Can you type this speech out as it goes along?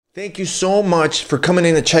Thank you so much for coming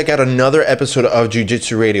in to check out another episode of Jiu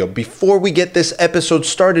Jitsu Radio. Before we get this episode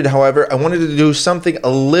started, however, I wanted to do something a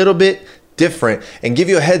little bit different and give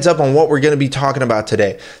you a heads up on what we're going to be talking about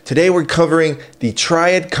today. Today we're covering the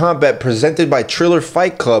Triad Combat presented by Triller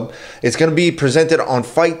Fight Club. It's going to be presented on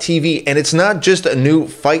Fight TV, and it's not just a new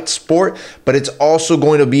fight sport, but it's also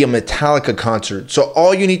going to be a Metallica concert. So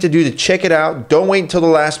all you need to do to check it out, don't wait until the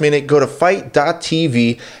last minute, go to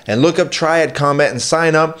fight.tv and look up Triad Combat and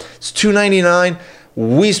sign up. It's $2.99.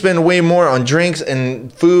 We spend way more on drinks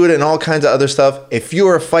and food and all kinds of other stuff. If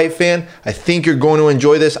you're a fight fan, I think you're going to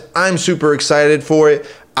enjoy this. I'm super excited for it.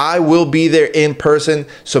 I will be there in person.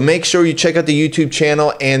 So make sure you check out the YouTube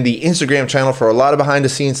channel and the Instagram channel for a lot of behind the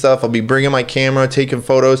scenes stuff. I'll be bringing my camera, taking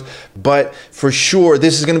photos. But for sure,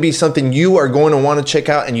 this is going to be something you are going to want to check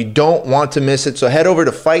out and you don't want to miss it. So head over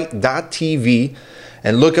to fight.tv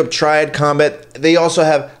and look up Triad Combat. They also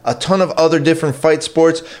have a ton of other different fight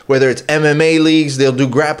sports, whether it's MMA leagues, they'll do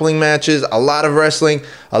grappling matches, a lot of wrestling,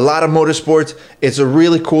 a lot of motorsports. It's a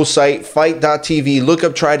really cool site, fight.tv. Look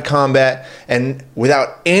up Triad Combat. And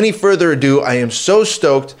without any further ado, I am so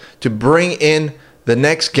stoked to bring in the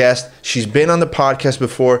next guest. She's been on the podcast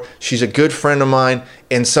before. She's a good friend of mine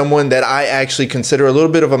and someone that I actually consider a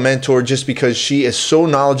little bit of a mentor just because she is so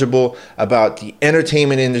knowledgeable about the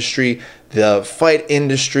entertainment industry, the fight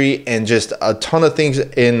industry, and just a ton of things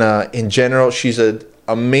in general. She's an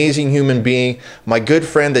amazing human being. My good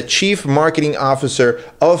friend, the Chief Marketing Officer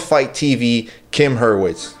of Fight TV, Kim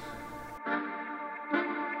Hurwitz.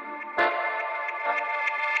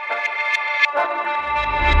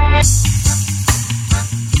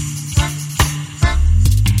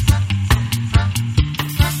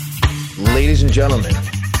 Ladies and gentlemen,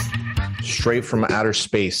 straight from outer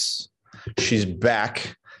space, she's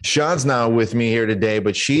back. Sean's not with me here today,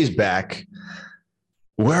 but she's back.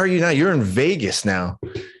 Where are you now? You're in Vegas now.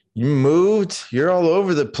 You moved. You're all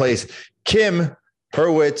over the place. Kim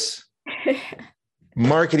Hurwitz,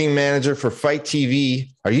 marketing manager for Fight TV.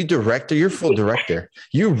 Are you director? You're full director.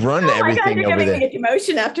 You run everything over there.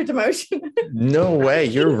 Demotion after demotion. No way.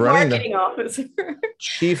 You're running marketing officer.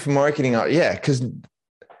 Chief marketing officer. Yeah, because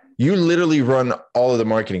you literally run all of the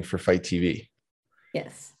marketing for Fight TV.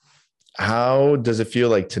 Yes. How does it feel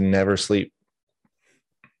like to never sleep?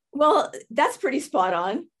 Well, that's pretty spot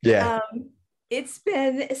on. Yeah. It's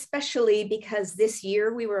been, especially because this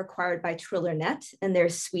year we were acquired by TrillerNet and their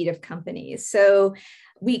suite of companies. So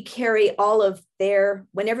we carry all of their,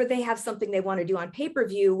 whenever they have something they want to do on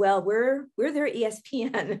pay-per-view, well, we're their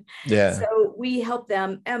ESPN. Yeah. So we help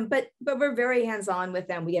them, but we're very hands-on with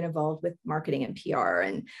them. We get involved with marketing and PR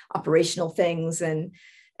and operational things and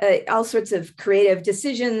all sorts of creative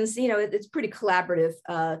decisions. You know, it's pretty collaborative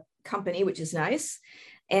company, which is nice.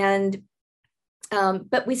 And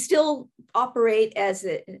but we still operate as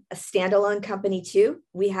a standalone company too.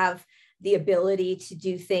 We have the ability to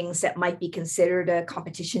do things that might be considered a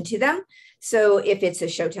competition to them. So if it's a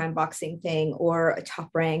Showtime boxing thing or a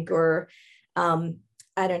Top Rank or I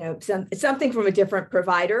don't know, something from a different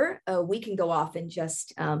provider, we can go off and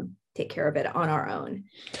just take care of it on our own.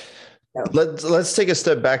 So. Let's take a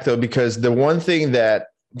step back though, because the one thing that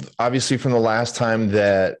obviously from the last time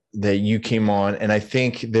that you came on, and I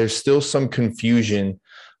think there's still some confusion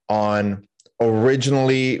on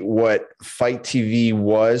originally what Fight TV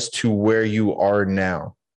was to where you are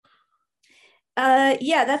now.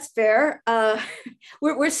 Yeah, that's fair.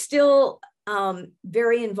 We're still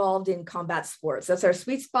very involved in combat sports. That's our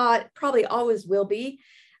sweet spot. Probably always will be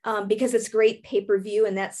because it's great pay-per-view,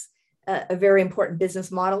 and that's a very important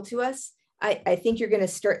business model to us. I think you're going to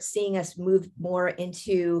start seeing us move more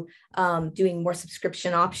into doing more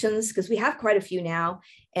subscription options because we have quite a few now.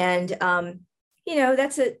 And, you know,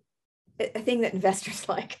 that's a thing that investors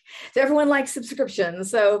like. So everyone likes subscriptions.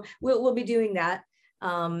 So we'll be doing that.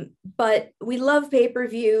 But we love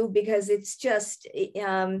pay-per-view because it's just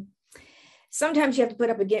sometimes you have to put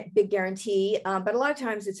up a big guarantee, but a lot of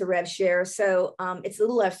times it's a rev share. So it's a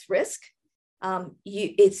little less risk.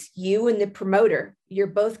 It's you and the promoter. You're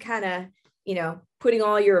both kind of, you know, putting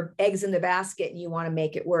all your eggs in the basket and you want to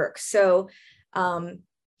make it work. So, and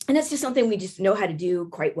that's just something we just know how to do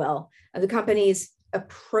quite well. The company's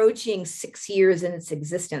approaching 6 years in its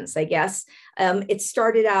existence, I guess. It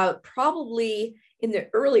started out probably in the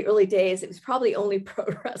early days. It was probably only pro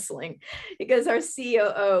wrestling because our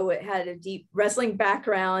COO had a deep wrestling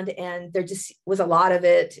background and there just was a lot of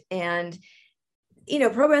it. And you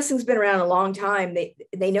know, pro wrestling's been around a long time.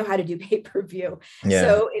 They know how to do pay-per-view. Yeah.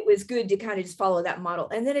 So it was good to kind of just follow that model.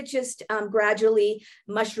 And then it just gradually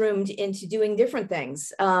mushroomed into doing different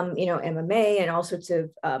things, you know, MMA and all sorts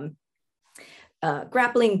of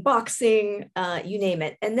grappling, boxing, you name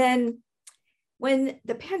it. And then when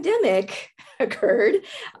the pandemic occurred,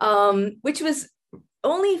 which was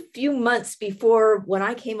only a few months before when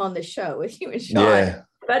I came on the show with you and Sean,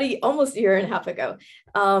 about almost a year and a half ago,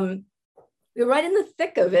 we were right in the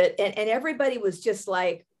thick of it. And everybody was just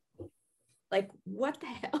like, what the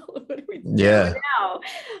hell? What are we doing now?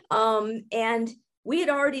 And we had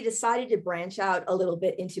already decided to branch out a little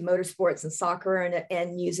bit into motorsports and soccer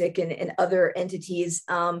and music and other entities.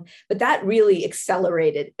 But that really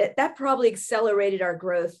accelerated. That probably accelerated our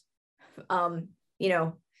growth,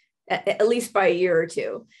 at least by a year or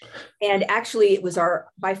two. And actually, it was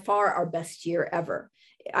by far our best year ever.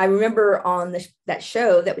 I remember on that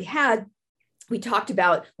show that we had, we talked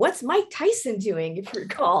about what's Mike Tyson doing, if you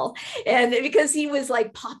recall, and because he was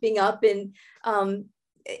like popping up in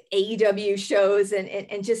AEW shows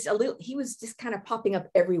and just he was just kind of popping up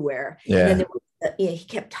everywhere. And then there was, he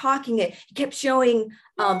kept talking it. He kept showing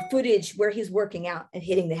footage where he's working out and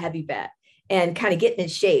hitting the heavy bet and kind of getting in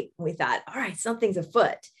shape. And we thought, all right, something's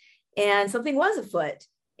afoot, and something was afoot.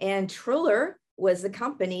 And Triller was the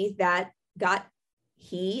company that got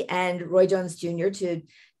he and Roy Jones Jr. to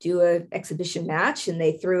do an exhibition match, and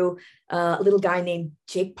they threw a little guy named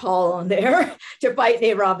Jake Paul on there to fight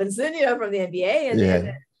Nate Robinson, from the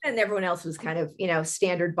NBA, and everyone else was kind of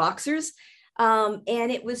standard boxers, and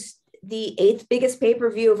it was the 8th biggest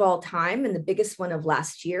pay-per-view of all time and the biggest one of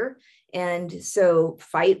last year, and so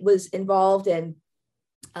Fight was involved, and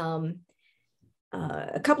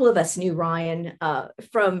a couple of us knew Ryan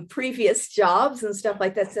from previous jobs and stuff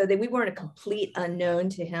like that, so that we weren't a complete unknown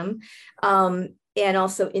to him. And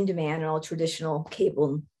also In Demand and all traditional cable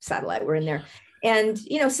and satellite were in there. And,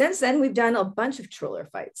 since then we've done a bunch of Triller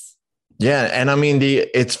fights. Yeah. And I mean,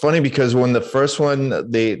 it's funny because when the first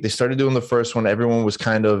one, they started doing the first one, everyone was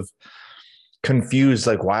kind of confused.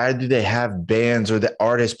 Like, why do they have bands or the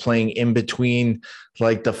artists playing in between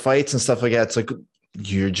like the fights and stuff like that? It's like,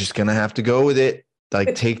 you're just going to have to go with it.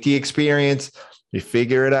 Like, take the experience, you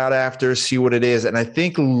figure it out after, see what it is. And I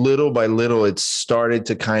think little by little, it started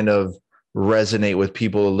to kind of resonate with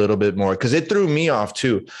people a little bit more, because it threw me off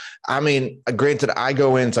too. I mean, granted, I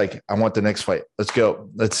go in, it's like, I want the next fight. Let's go.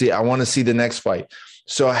 Let's see. I want to see the next fight.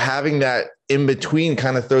 So having that in between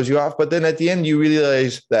kind of throws you off. But then at the end, you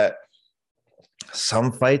realize that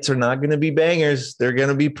some fights are not going to be bangers. They're going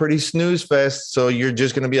to be pretty snooze fest. So you're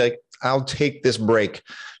just going to be like, I'll take this break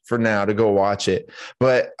for now to go watch it.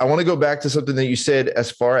 But I want to go back to something that you said as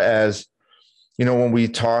far as, when we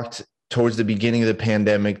talked towards the beginning of the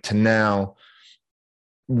pandemic to now,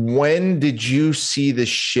 when did you see the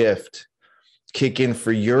shift kick in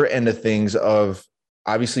for your end of things? Of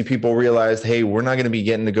obviously people realized, hey, we're not going to be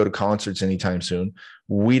getting to go to concerts anytime soon.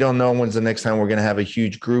 We don't know when's the next time we're going to have a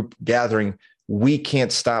huge group gathering. We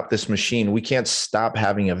can't stop this machine. We can't stop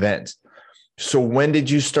having events. So when did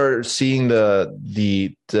you start seeing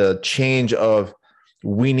the change of,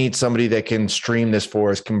 we need somebody that can stream this for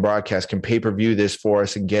us, can broadcast, can pay-per-view this for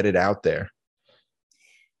us and get it out there?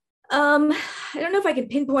 I don't know if I can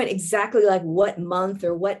pinpoint exactly like what month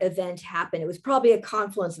or what event happened. It was probably a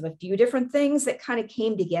confluence of a few different things that kind of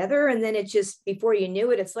came together. And then it just, before you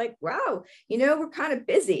knew it, it's like, wow, we're kind of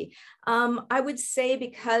busy. I would say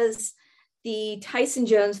because the Tyson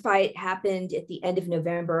Jones fight happened at the end of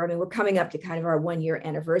November. I mean, we're coming up to kind of our 1-year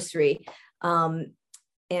anniversary.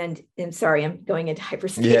 And I'm sorry, I'm going into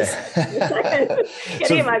hyperspace. Yeah.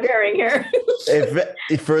 Getting my bearing here.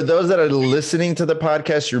 if for those that are listening to the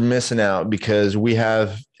podcast, you're missing out, because we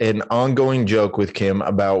have an ongoing joke with Kim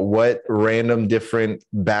about what random different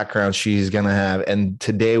background she's going to have. And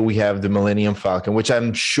today we have the Millennium Falcon, which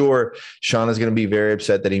I'm sure Sean is going to be very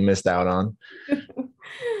upset that he missed out on.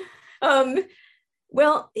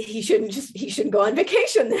 Well, he shouldn't go on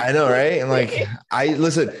vacation then. I know, right? And like,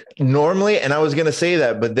 listen, normally, and I was going to say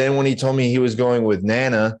that, but then when he told me he was going with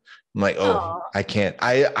Nana, I'm like, oh, I can't.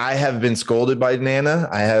 I have been scolded by Nana.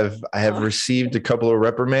 I have received a couple of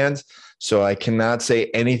reprimands, so I cannot say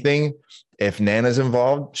anything. If Nana's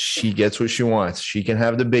involved, she gets what she wants. She can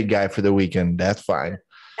have the big guy for the weekend. That's fine.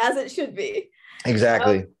 As it should be.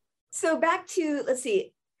 Exactly. So back to, let's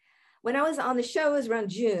see. When I was on the show, it was around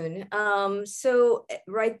June. So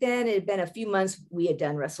right then, it had been a few months. We had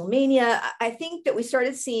done WrestleMania. I think that we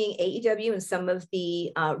started seeing AEW and some of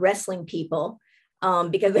the wrestling people,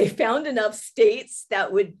 because they found enough states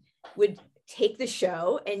that would take the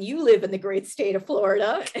show. And you live in the great state of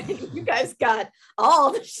Florida, and you guys got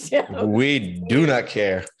all the shows. We do not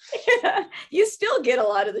care. You still get a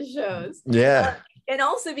lot of the shows. Yeah. And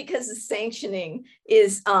also because the sanctioning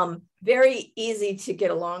is very easy to get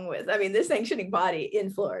along with. I mean, the sanctioning body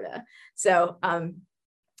in Florida. So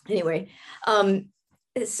Anyway,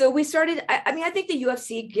 so we started, I mean, I think the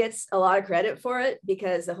UFC gets a lot of credit for it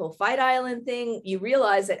because the whole Fight Island thing, you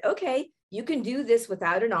realize that, okay, you can do this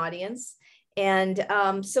without an audience. And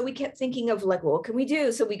so we kept thinking of like, well, what can we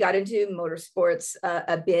do? So we got into motorsports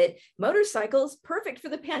a bit. Motorcycles, perfect for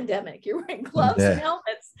the pandemic. You're wearing gloves and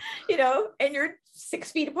helmets, you know, and you're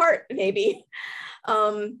 6 feet apart, maybe.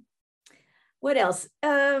 What else?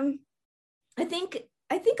 I think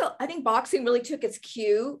boxing really took its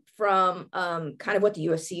cue from kind of what the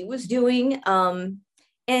UFC was doing,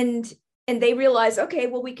 and they realized, okay,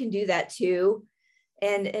 well, we can do that too,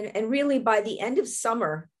 and really by the end of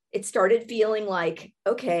summer, it started feeling like,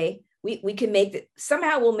 okay, we can make that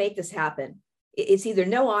somehow. We'll make this happen. It's either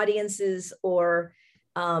no audiences or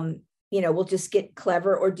we'll just get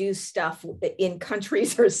clever or do stuff in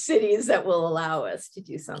countries or cities that will allow us to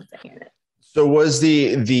do something in it. So was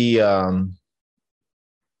the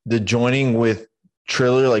joining with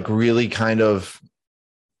Triller like really kind of,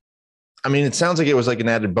 I mean, it sounds like it was like an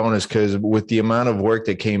added bonus because with the amount of work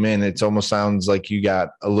that came in, it almost sounds like you got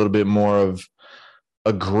a little bit more of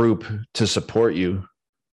a group to support you.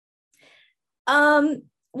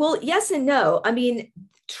 Well, yes and no. I mean,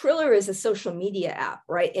 Triller is a social media app,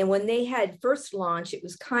 right? And when they had first launched, it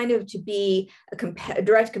was kind of to be a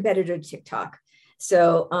direct competitor to TikTok.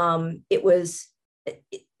 So it was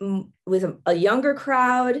a younger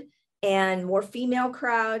crowd and more female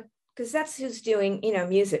crowd, because that's who's doing,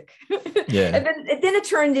 music. Yeah. And then it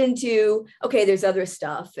turned into, okay, there's other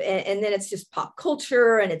stuff. And then it's just pop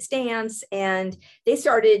culture and it's dance. And they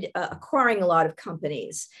started acquiring a lot of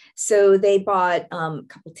companies. So they bought a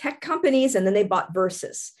couple tech companies, and then they bought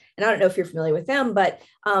Versus. And I don't know if you're familiar with them, but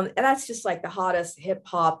that's just like the hottest hip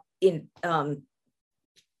hop in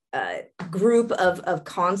group of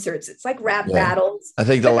concerts. It's like rap battles. I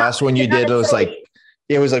think the last one you did was like,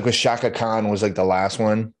 it was like with Shaka Khan was like the last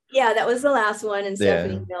one. Yeah, that was the last one, and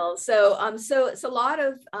Stephanie Mills. So it's a lot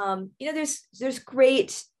of there's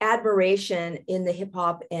great admiration in the hip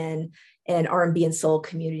hop and R&B and soul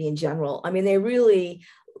community in general. I mean, they really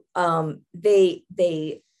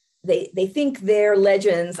they think their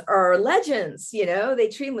legends are legends. They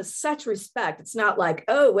treat them with such respect. It's not like,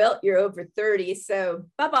 oh well, you're over 30, so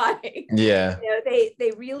bye-bye. Yeah.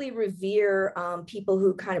 They really revere people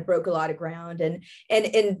who kind of broke a lot of ground, and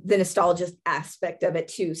the nostalgia aspect of it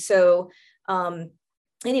too. So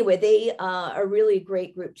anyway, they are really a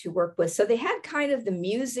great group to work with. So they had kind of the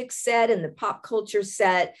music set and the pop culture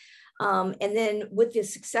set. And then with the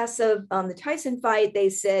success of the Tyson fight, they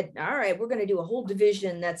said, all right, we're going to do a whole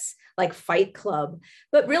division that's like Fight Club.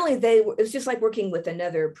 But really, it was just like working with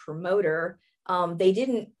another promoter. They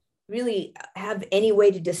didn't really have any way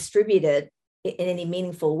to distribute it in any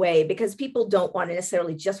meaningful way, because people don't want to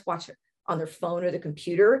necessarily just watch it on their phone or the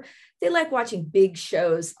computer. They like watching big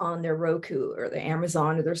shows on their Roku or their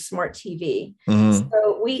Amazon or their smart TV. Mm-hmm.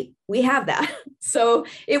 So we have that. So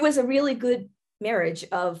it was a really good marriage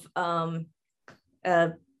of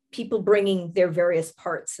people bringing their various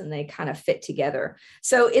parts, and they kind of fit together.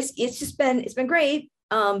 So it's been great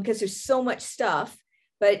because there's so much stuff,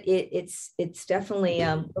 but it's definitely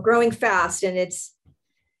growing fast, and it's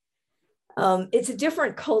a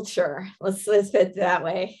different culture. Let's put it that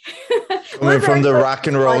way. We're from the rock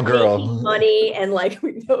and roll girl. Money, and like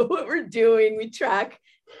we know what we're doing. We track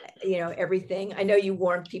everything. I know you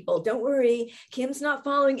warned people, don't worry, Kim's not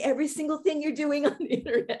following every single thing you're doing on the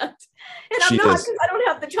internet. And I'm not, because I don't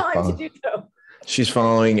have the time to do so. She's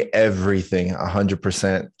following everything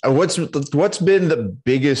 100%. What's been the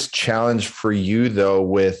biggest challenge for you though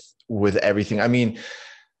with everything? I mean,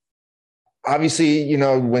 obviously,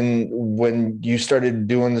 when you started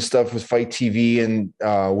doing the stuff with Fight TV and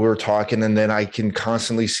we were talking, and then I can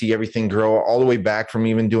constantly see everything grow all the way back from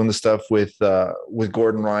even doing the stuff with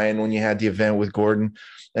Gordon Ryan when you had the event with Gordon,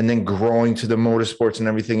 and then growing to the motorsports and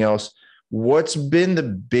everything else. What's been the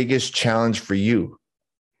biggest challenge for you?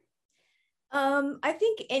 I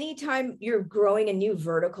think anytime you're growing a new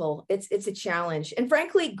vertical, it's a challenge. And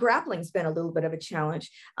frankly, grappling's been a little bit of a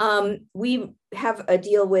challenge. We have a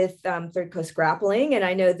deal with Third Coast Grappling, and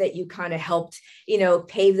I know that you kind of helped,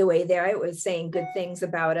 pave the way there. I was saying good things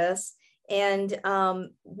about us. And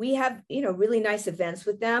we have, really nice events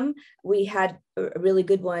with them. We had a really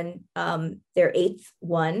good one, their 8th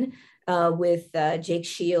one, with Jake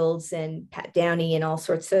Shields and Pat Downey and all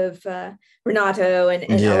sorts of Renato and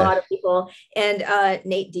a lot of people. And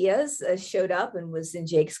Nate Diaz showed up and was in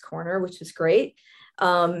Jake's corner, which was great.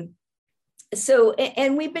 So,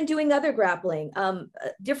 and we've been doing other grappling,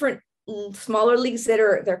 different smaller leagues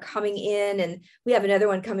they're coming in, and we have another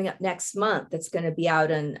one coming up next month that's going to be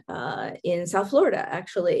out in South Florida,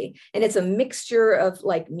 actually, and it's a mixture of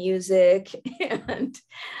like music and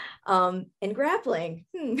grappling,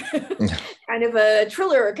 kind of a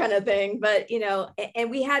thriller kind of thing. But,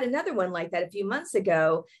 and we had another one like that a few months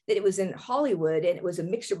ago that it was in Hollywood, and it was a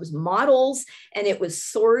mixture. It was models, and it was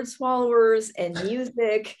sword swallowers and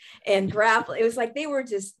music and grappling. It was like they were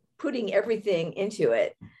just putting everything into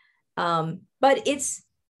it. But it's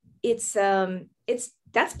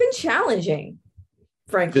that's been challenging,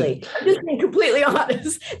 frankly. I'm just being completely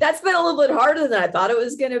honest. That's been a little bit harder than I thought it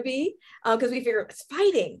was going to be, because we figure it's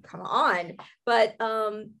fighting, come on. But,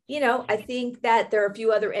 I think that there are a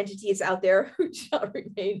few other entities out there who shall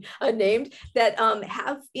remain unnamed that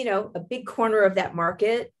have, a big corner of that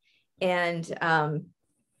market. And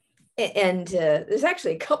there's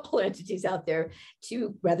actually a couple entities out there,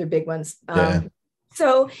 two rather big ones.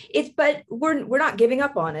 So but we're not giving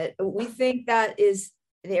up on it. We think that is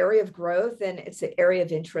an area of growth, and it's an area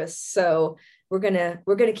of interest. So we're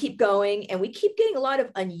gonna keep going, and we keep getting a lot of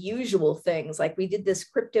unusual things. Like we did this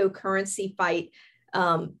cryptocurrency fight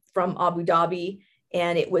from Abu Dhabi,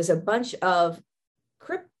 and it was a bunch of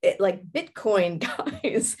like Bitcoin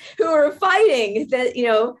guys who are fighting that,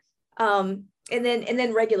 and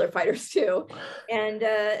then regular fighters too. And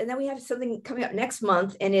then we have something coming up next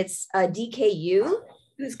month, and it's DKU,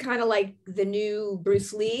 who's kind of like the new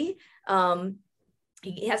Bruce Lee.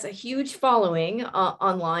 He has a huge following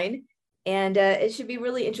online, and it should be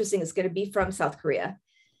really interesting. It's going to be from South Korea.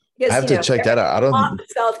 Because, I have to check that out. I don't.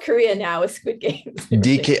 South Korea now with Squid Games.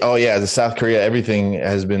 DK. Oh yeah, the South Korea. Everything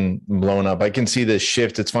has been blown up. I can see the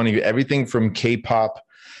shift. It's funny. Everything from K-pop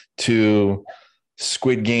to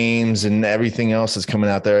Squid Games and everything else that's coming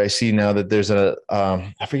out there. I see now that there's I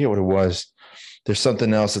forget what it was. There's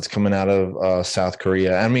something else that's coming out of South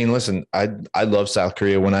Korea. I mean, listen, I love South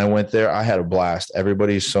Korea. When I went there, I had a blast.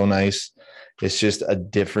 Everybody's so nice. It's just a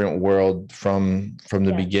different world from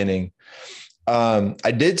the beginning.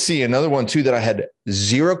 I did see another one too that I had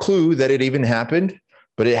zero clue that it even happened,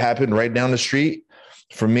 but it happened right down the street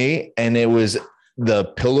for me. And it was the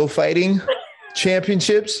pillow fighting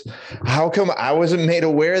championships. How come I wasn't made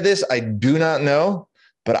aware of this? I do not know.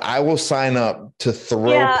 But I will sign up to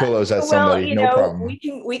throw pillows at somebody. No problem.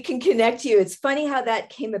 We can connect you. It's funny how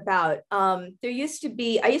that came about. I used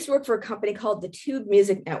to work for a company called the Tube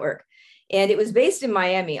Music Network, and it was based in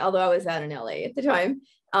Miami, although I was out in LA at the time.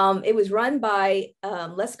 It was run by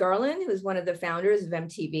Les Garland, who was one of the founders of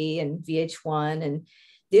MTV and VH1. And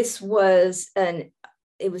this was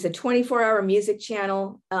it was a 24-hour music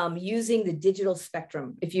channel using the digital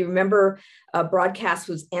spectrum. If you remember, broadcast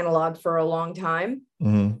was analog for a long time.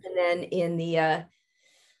 Mm-hmm. And then in the,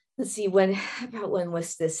 let's see, when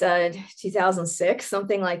was this? 2006,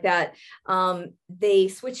 something like that. They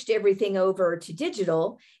switched everything over to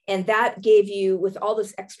digital. And that gave you, with all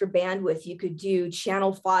this extra bandwidth, you could do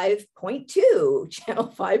channel 5.2,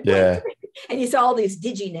 channel 5.3. And you saw all these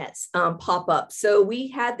diginets pop up. So we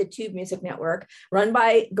had the Tube Music Network run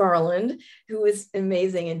by Garland, who was an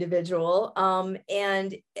amazing individual,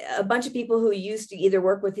 and a bunch of people who used to either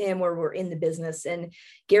work with him or were in the business. And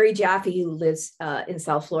Gary Jaffe, who lives in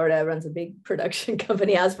South Florida, runs a big production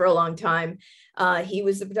company, has for a long time. He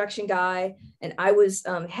was the production guy, and I was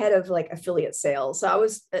head of like affiliate sales. So I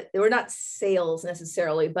was, they were not sales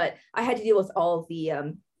necessarily, but I had to deal with all of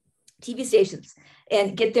the TV stations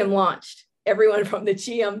and get them launched, everyone from the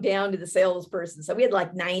GM down to the salesperson. So we had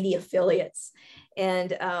like 90 affiliates.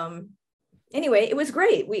 And anyway, it was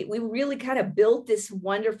great. We really kind of built this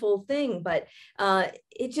wonderful thing, but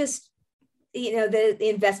it just, the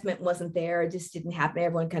investment wasn't there. It just didn't happen.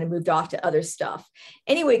 Everyone kind of moved off to other stuff.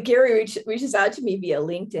 Anyway, Gary reaches out to me via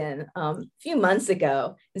LinkedIn a few months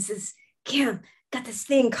ago and says, Kim, got this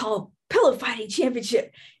thing called Pillow Fighting Championship.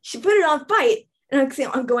 You should put it on Fight. And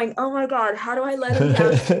I'm going, oh my God, how do I let him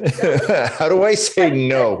down? How do I say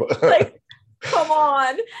no? Like, come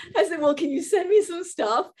on. I said, well, can you send me some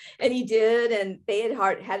stuff? And he did. And they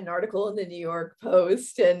had an article in the New York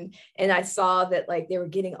Post. And I saw that like they were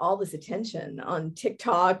getting all this attention on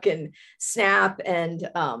TikTok and Snap. And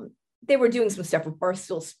they were doing some stuff with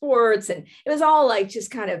Barstool Sports. And it was all like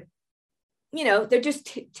just kind of, they're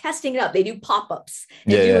just testing it out. They do pop-ups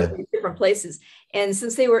in different places. And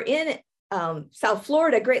since they were in South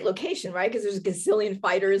Florida, great location, right? Because there's a gazillion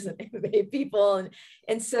fighters and MMA people.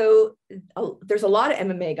 And so there's a lot of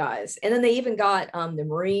MMA guys. And then they even got the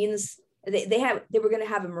Marines. They were going to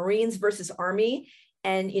have a Marines versus Army.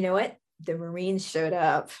 And you know what? The Marines showed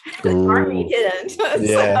up. The Army didn't.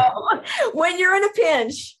 Yeah. So when you're in a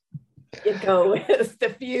pinch, You go with the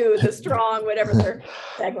few, the strong, whatever their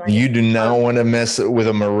tagline is. You do not want to mess with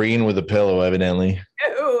a Marine with a pillow, evidently.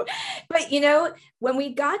 No. But when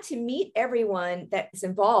we got to meet everyone that's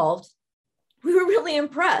involved, we were really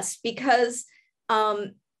impressed because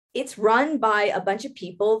it's run by a bunch of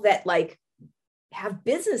people that have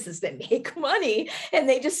businesses that make money, and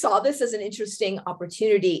they just saw this as an interesting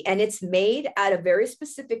opportunity. And it's made out of very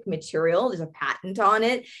specific material. There's a patent on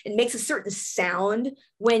it. It makes a certain sound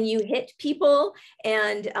when you hit people,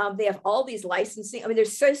 and they have all these licensing. I mean, they're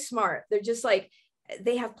so smart. They're just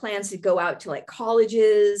they have plans to go out to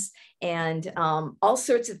colleges and all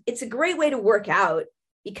sorts of. It's a great way to work out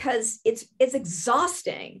because it's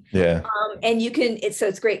exhausting. Yeah. And you can.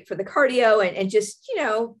 It's great for the cardio and just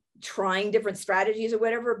trying different strategies or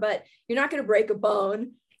whatever, but you're not going to break a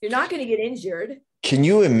bone. You're not going to get injured. Can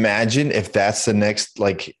you imagine if that's the next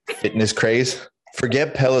fitness craze?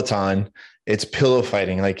 Forget Peloton. It's pillow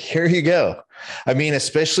fighting. Here you go. I mean,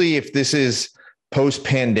 especially if this is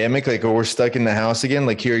post-pandemic, or we're stuck in the house again,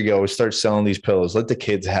 here you go. We'll start selling these pillows. Let the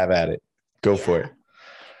kids have at it. Go for it.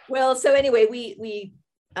 Well, so anyway, we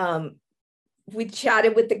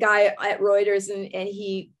chatted with the guy at Reuters, and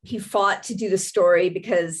he fought to do the story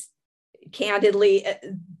because candidly,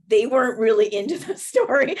 they weren't really into the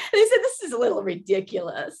story. They said, this is a little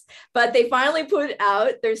ridiculous, but they finally put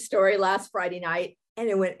out their story last Friday night and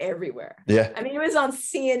it went everywhere. Yeah. I mean, it was on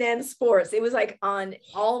CNN Sports. It was on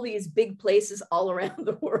all these big places all around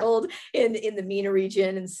the world in the MENA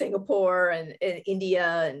region and Singapore and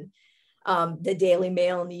India and the Daily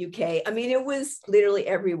Mail in the UK. I mean, it was literally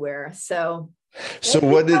everywhere. So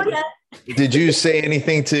what did you say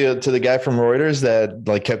anything to the guy from Reuters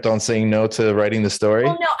that kept on saying no to writing the story?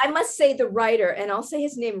 Well, no, I must say the writer, and I'll say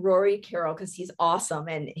his name, Rory Carroll, because he's awesome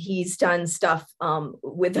and he's done stuff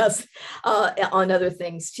with us on other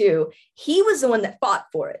things too. He was the one that fought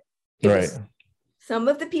for it. Right. Some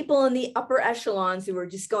of the people in the upper echelons who were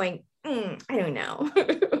just going, I don't know.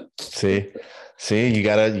 See, you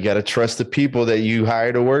gotta trust the people that you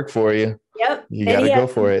hire to work for you. Yep. You got to go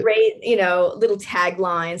for it. Great, little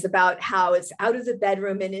taglines about how it's out of the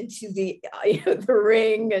bedroom and into the, the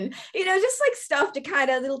ring, and, just stuff to kind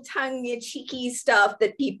of little tongue-in-cheeky stuff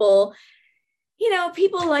that people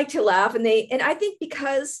like to laugh. And I think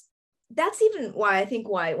because that's even why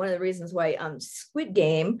one of the reasons why Squid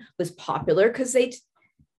Game was popular, because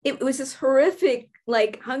it was this horrific,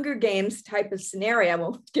 Hunger Games type of scenario. I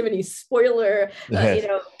won't give any spoiler,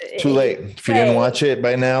 too late. If you didn't watch it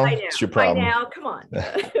by now, it's your problem. By now, come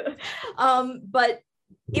on. But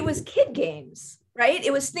it was kid games, right?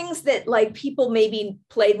 It was things that people maybe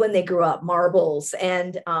played when they grew up, marbles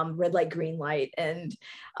and red light, green light. And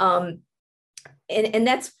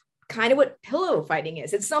that's kind of what pillow fighting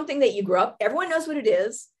is. It's something that you grew up, everyone knows what it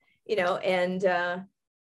is, and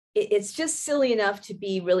it's just silly enough to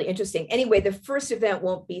be really interesting. Anyway, the first event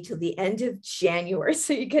won't be till the end of January,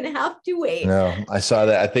 so you're going to have to wait. No, I saw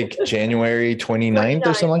that. I think January 29th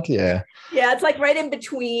or something like that. Yeah. Yeah, it's right in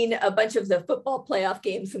between a bunch of the football playoff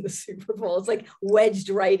games and the Super Bowl. It's wedged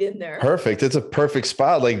right in there. Perfect. It's a perfect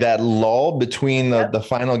spot. That lull between the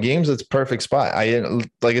final games, it's a perfect spot.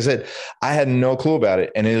 Like I said, I had no clue about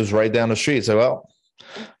it, and it was right down the street. So, well,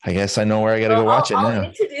 I guess I know where I got to go watch it now. I'll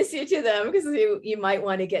introduce you to them because you might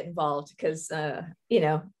want to get involved because, they're kind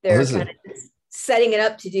of setting it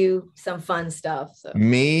up to do some fun stuff. So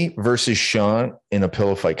me versus Sean in a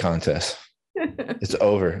pillow fight contest. It's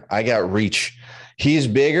over. I got reach. He's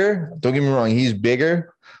bigger. Don't get me wrong. He's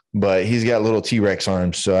bigger, but he's got little T-Rex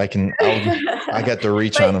arms. So I got the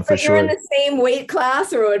reach on him for sure. You're in the same weight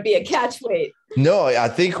class, or it would be a catch weight? No, I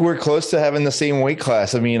think we're close to having the same weight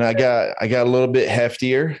class. I mean, I got a little bit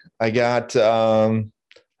heftier. I got,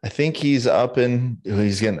 I think he's up in,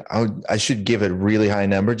 I should give a really high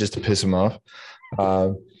number just to piss him off.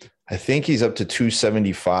 I think he's up to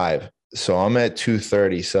 275. So I'm at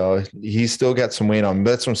 230. So he's still got some weight on him.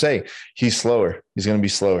 But that's what I'm saying. He's slower. He's going to be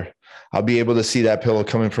slower. I'll be able to see that pillow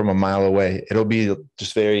coming from a mile away. It'll be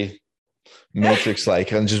just very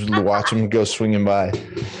Matrix-like. I'll just watch him go swinging by.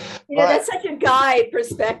 That's such a guy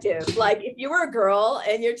perspective. If you were a girl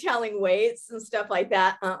and you're telling weights and stuff like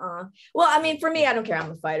that, Well, I mean, for me, I don't care.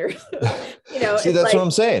 I'm a fighter. See, that's what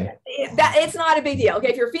I'm saying. It's not a big deal. Okay,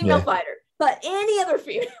 if you're a female fighter, but any other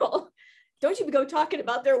female, don't you go talking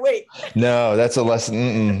about their weight. No, that's a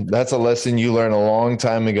lesson. That's a lesson you learned a long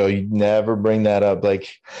time ago. You never bring that up.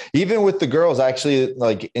 Even with the girls, actually,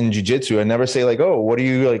 in jiu-jitsu, I never say oh, what are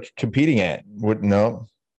you competing at? No.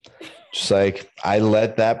 Just I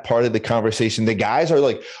let that part of the conversation. The guys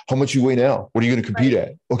are how much you weigh now? What are you going to compete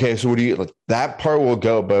at? Okay, so what do you that part will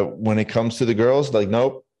go. But when it comes to the girls,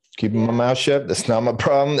 nope, keeping my mouth shut. That's not my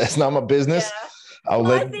problem. That's not my business. Yeah. I'll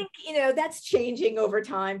Well, let. I think, that's changing over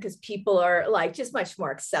time because people are like just much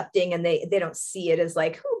more accepting, and they don't see it as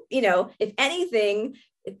like, if anything,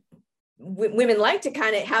 women like to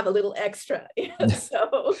kind of have a little extra.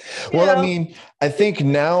 So, Well, I mean, I think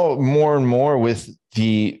now more and more with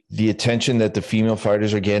the attention that the female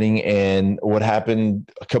fighters are getting and what happened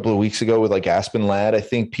a couple of weeks ago with like Aspen Ladd, I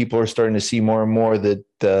think people are starting to see more and more that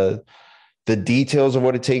the details of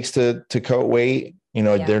what it takes to cut weight.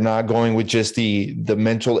 They're not going with just the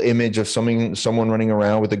mental image of someone running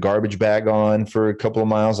around with a garbage bag on for a couple of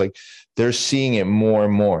miles. Like they're seeing it more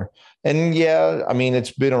and more. And yeah, I mean,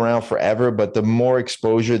 it's been around forever, but the more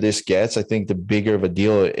exposure this gets, I think the bigger of a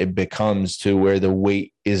deal it becomes to where the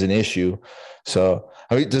weight is an issue. So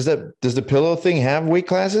I mean, does the pillow thing have weight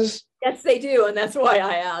classes? Yes, they do. And that's why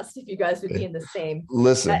I asked if you guys would be in the same.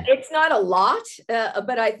 Listen, it's not a lot,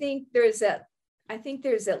 but I think there's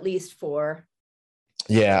at least 4.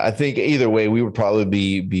 Yeah, I think either way, we would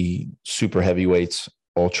probably be super heavyweights,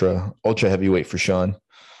 ultra heavyweight for Sean,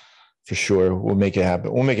 for sure. We'll make it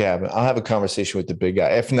happen. I'll have a conversation with the big guy.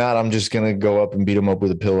 If not, I'm just gonna go up and beat him up with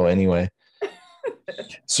a pillow anyway.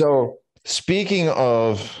 So speaking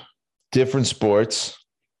of different sports,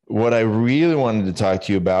 what I really wanted to talk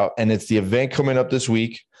to you about, and it's the event coming up this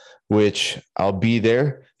week, which I'll be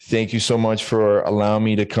there. Thank you so much for allowing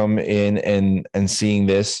me to come in and seeing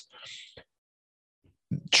this.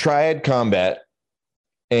 Triad Combat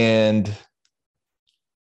and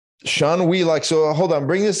Sean Wheelock. So hold on,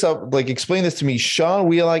 bring this up. Like, explain this to me. Sean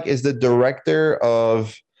Wheelock is the director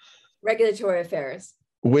of regulatory affairs,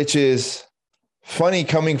 which is funny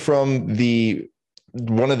coming from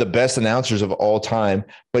one of the best announcers of all time,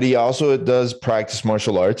 but he also does practice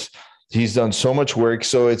martial arts. He's done so much work.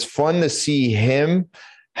 So it's fun to see him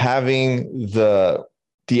having the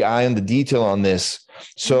eye on the detail on this.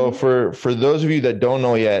 So for those of you that don't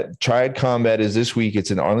know yet, Triad Combat is this week. It's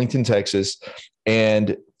in Arlington, Texas.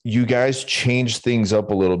 And you guys changed things up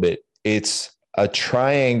a little bit. It's a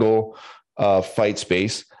triangle fight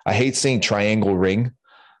space. I hate saying triangle ring.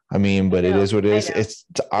 I mean, but it is what it is. It's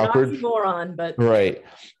awkward. Oxymoron, but right.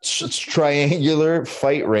 It's triangular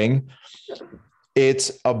fight ring.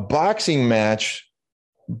 It's a boxing match,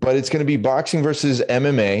 but it's going to be boxing versus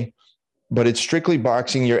MMA. But it's strictly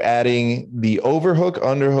boxing. You're adding the overhook,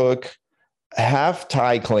 underhook, half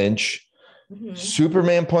tie clinch.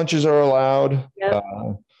 Superman punches are allowed. Yep.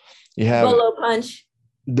 You have bolo punch,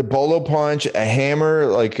 the bolo punch, a hammer,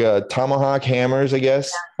 like tomahawk hammers, I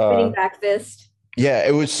guess. spinning back fist. Yeah,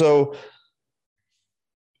 it was so.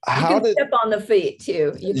 You can step on the feet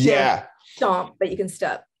too. You can't stomp, but you can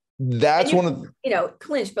step. That's one of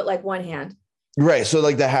clinch, but like one hand. Right. So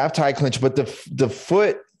like the half tie clinch, but the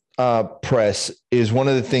foot press is one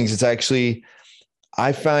of the things that's actually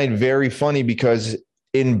I find very funny because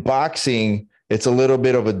in boxing, it's a little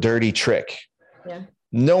bit of a dirty trick. Yeah.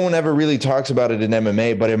 No one ever really talks about it in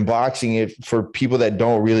MMA, but in boxing, for people that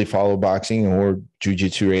don't really follow boxing or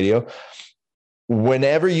Jiu-Jitsu Radio,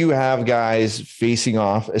 whenever you have guys facing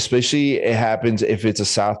off, especially it happens if it's a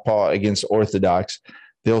southpaw against orthodox,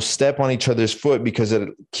 they'll step on each other's foot because it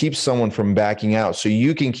keeps someone from backing out. So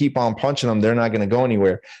you can keep on punching them. They're not going to go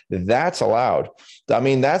anywhere. That's allowed. I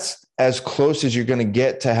mean, that's as close as you're going to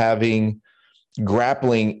get to having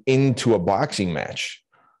grappling into a boxing match,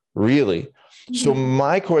 really. Mm-hmm. So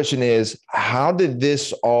my question is, how did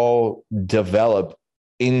this all develop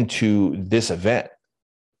into this event?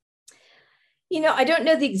 I don't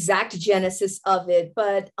know the exact genesis of it,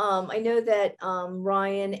 but I know that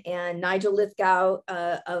Ryan and Nigel Lithgow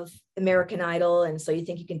of American Idol and So You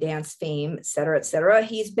Think You Can Dance fame, et cetera,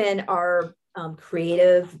 he's been our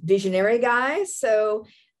creative visionary guy. So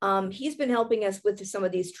he's been helping us with some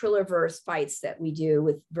of these Trillerverse fights that we do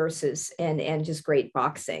with Versus and just great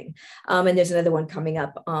boxing. And there's another one coming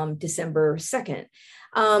up December 2nd.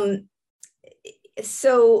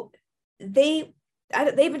 So they've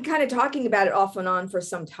been kind of talking about it off and on for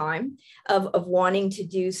some time of wanting to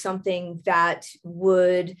do something that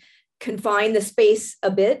would confine the space a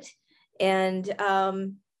bit. And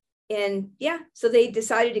yeah, so they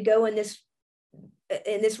decided to go in this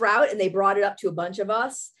route, and they brought it up to a bunch of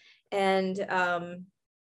us, and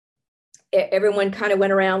everyone kind of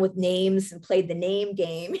went around with names and played the name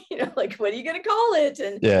game, like, what are you going to call it?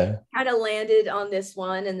 And kind of landed on this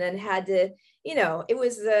one, and then had to, it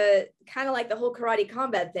was kind of like the whole karate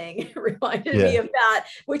combat thing. It reminded me of that,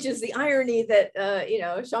 which is the irony that,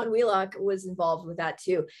 Sean Wheelock was involved with that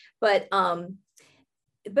too. But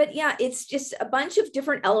but yeah, it's just a bunch of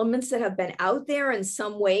different elements that have been out there in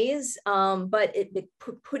some ways, but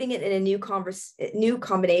putting it in a new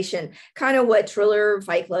combination, kind of what Triller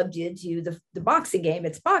Fight Club did to the boxing game.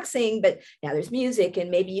 It's boxing, but now there's music,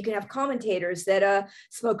 and maybe you can have commentators that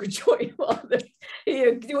smoke a joint while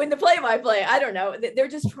they're doing the play-by-play. I don't know. They're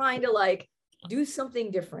just trying to like do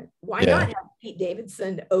something different. Why not have Pete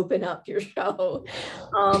Davidson open up your show?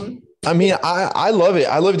 I mean, I love it.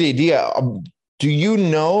 I love the idea. Do you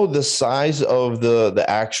know the size of the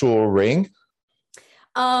actual ring?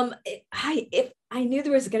 If I knew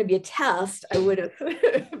there was going to be a test, I would have.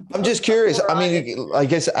 I'm just curious. I mean, I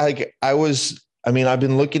guess I've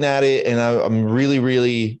been looking at it, and I'm really,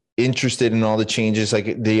 really interested in all the changes.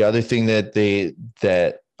 Like the other thing that they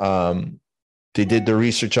did the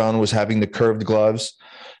research on was having the curved gloves.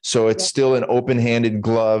 So it's still an open-handed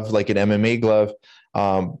glove, like an MMA glove.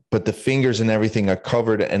 But the fingers and everything are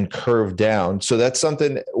covered and curved down. So that's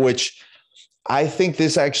something which I think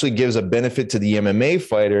this actually gives a benefit to the MMA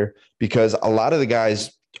fighter, because a lot of the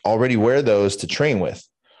guys already wear those to train with.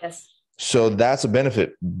 Yes. So that's a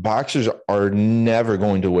benefit. Boxers are never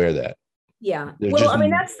going to wear that. Yeah. Well, I mean,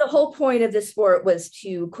 that's the whole point of the sport, was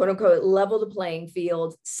to quote unquote level the playing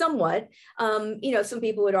field somewhat. Some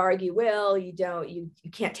people would argue, well, you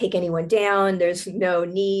can't take anyone down. There's no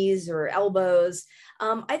knees or elbows.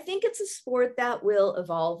 I think it's a sport that will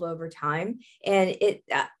evolve over time, and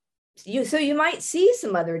you might see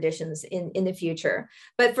some other additions in the future.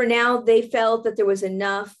 But for now, they felt that there was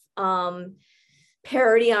enough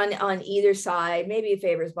parity on either side. Maybe it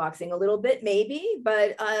favors boxing a little bit, maybe,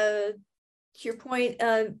 but to your point,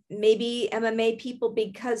 maybe MMA people,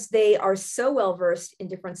 because they are so well versed in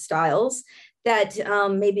different styles, that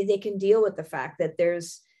maybe they can deal with the fact that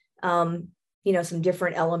there's some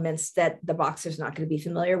different elements that the boxer's not going to be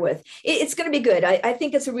familiar with. It's going to be good. I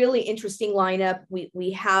think it's a really interesting lineup.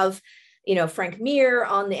 We have Frank Mir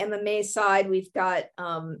on the MMA side. We've got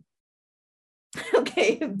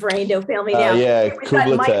brain don't fail me now. We've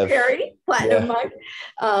got Mike Perry, Platinum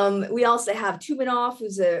Mike. We also have Tumenov,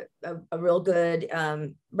 who's a real good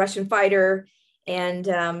Russian fighter, and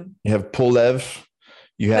you have Pulev.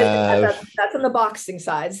 That's on the boxing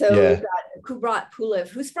side. So we've got Kubrat Pulev,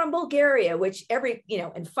 who's from Bulgaria, which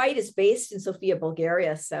and fight is based in Sofia,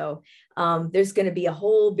 Bulgaria. So there's going to be a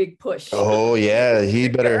whole big push. Oh yeah, he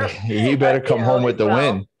better come home with the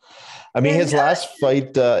win. I mean, his last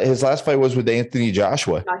fight was with Anthony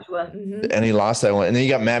Joshua. And he lost that one. And then you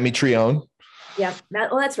got Matt Mitrione. Yeah,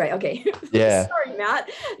 Matt. Well, that's right. Okay. Yeah. Sorry,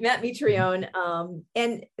 Matt Mitrione.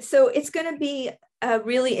 And so it's going to be a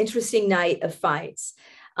really interesting night of fights.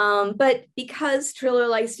 But because Triller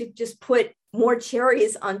likes to just put more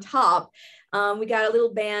cherries on top, we got a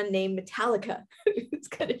little band named Metallica who's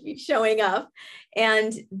going to be showing up,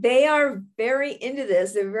 and they are very into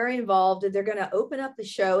this. They're very involved. They're going to open up the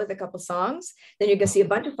show with a couple songs. Then you're going to see a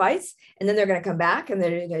bunch of fights, and then they're going to come back and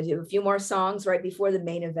they're going to do a few more songs right before the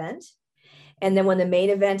main event. And then when the main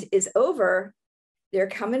event is over, they're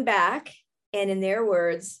coming back, and in their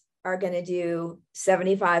words, are going to do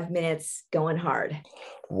 75 minutes going hard.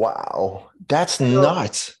 Wow. That's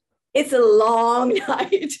nuts. It's a long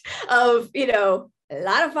night of, a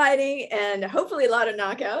lot of fighting and hopefully a lot of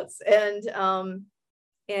knockouts and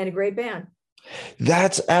a great band.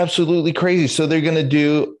 That's absolutely crazy. So they're going to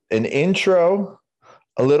do an intro,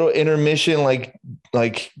 a little intermission,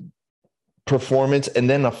 like performance, and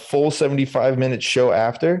then a full 75-minute show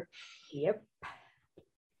after. Yep.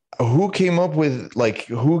 Who came up with,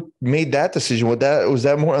 who made that decision? Was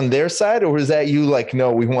that more on their side, or was that you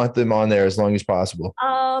no, we want them on there as long as possible?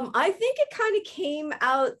 I think it kind of came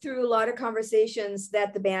out through a lot of conversations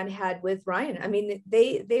that the band had with Ryan. I mean,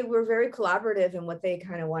 they were very collaborative in what they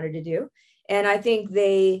kind of wanted to do. And I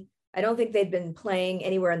don't think they'd been playing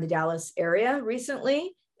anywhere in the Dallas area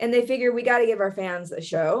recently. And they figured we got to give our fans a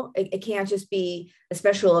show. It can't just be a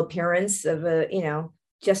special appearance of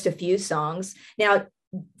just a few songs. Now,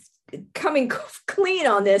 coming clean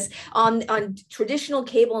on this, on traditional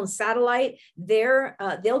cable and satellite,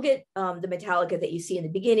 they'll get the Metallica that you see in the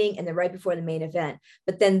beginning and then right before the main event,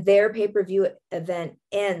 but then their pay-per-view event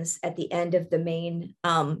ends at the end of the main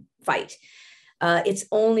fight. It's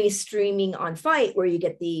only streaming on Fight where you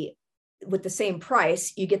get with the same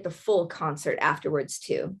price, you get the full concert afterwards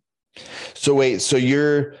too. So wait,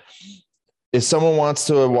 if someone wants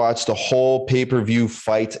to watch the whole pay-per-view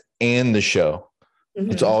fight and the show,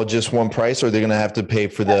 it's all just one price, or they're going to have to pay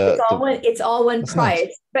for it's all one price,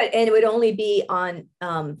 nice. And it would only be on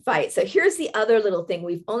Fight. So here's the other little thing.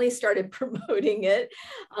 We've only started promoting it.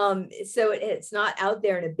 So it's not out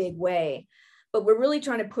there in a big way. but we're really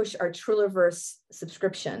trying to push our Trillerverse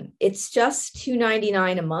subscription. It's just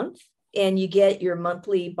 $2.99 a month, and you get your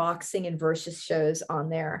monthly boxing and versus shows on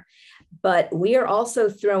there. But we are also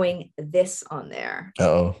throwing this on there.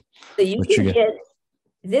 Oh, so you can get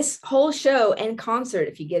this whole show and concert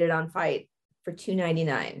if you get it on Fight for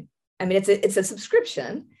 $2.99. I mean, it's a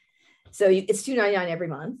subscription, so it's $2.99 every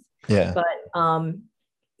month. Yeah. But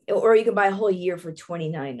or you can buy a whole year for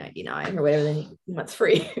 $29.99 or whatever, then month's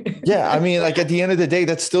free. Yeah, I mean, like at the end of the day,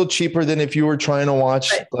 that's still cheaper than if you were trying to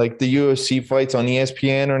watch like the UFC fights on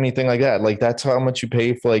ESPN or anything like that. Like that's how much you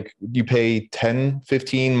pay for, like you pay 10,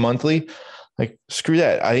 15 monthly. Like screw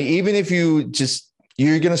that. Even if you're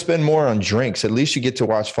going to spend more on drinks, at least you get to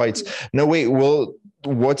watch fights. No, wait,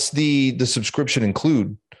 what's the subscription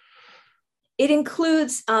include? It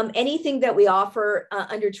includes anything that we offer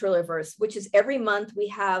under Trillerverse, which is every month we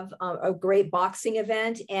have a great boxing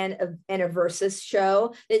event and a versus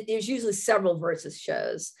show. There's usually several versus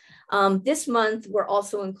shows. This month, we're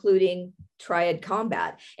also including Triad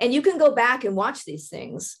Combat. And you can go back and watch these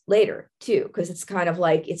things later too, because it's kind of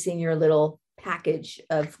like it's in your little package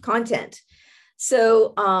of content.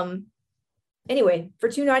 So anyway, for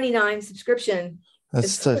 $2.99 subscription,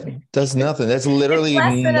 that's nothing. That's literally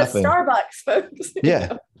less than nothing. A Starbucks, folks.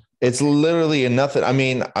 Yeah, it's literally nothing. I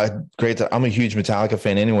mean, I'm a huge Metallica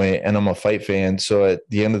fan anyway, and I'm a Fight fan. So at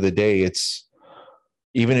the end of the day, it's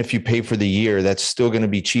even if you pay for the year, that's still going to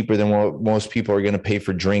be cheaper than what most people are going to pay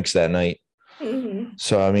for drinks that night. Mm-hmm.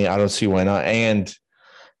 So I mean, I don't see why not. And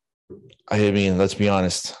I mean, let's be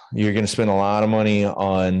honest, you're going to spend a lot of money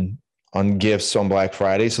on gifts on Black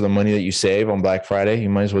Friday. So the money that you save on Black Friday, you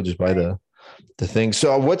might as well just buy the thing.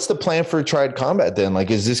 So what's the plan for Triad Combat then? Like,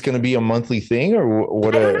 is this going to be a monthly thing or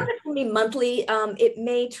what? I don't know if it's going to be monthly. It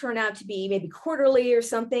may turn out to be maybe quarterly or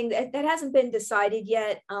something. That hasn't been decided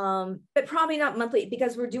yet, but probably not monthly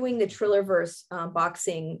because we're doing the Trillerverse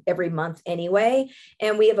boxing every month anyway.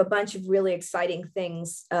 And we have a bunch of really exciting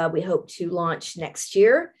things we hope to launch next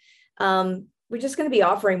year. We're just going to be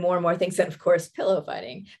offering more and more things, and of course, pillow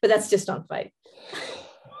fighting, but that's just on Fight.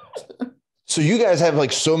 So you guys have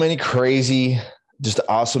like so many crazy, just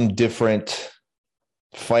awesome, different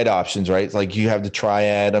fight options, right? Like you have the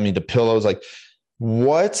Triad. I mean, the pillows, like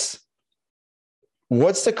what's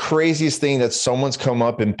the craziest thing that someone's come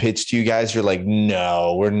up and pitched to you guys? You're like,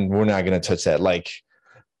 no, we're not going to touch that. Like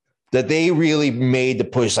that they really made the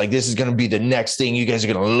push. Like this is going to be the next thing. You guys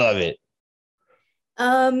are going to love it.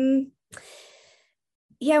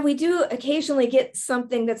 Yeah, we do occasionally get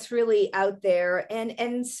something that's really out there,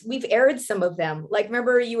 and we've aired some of them. Like,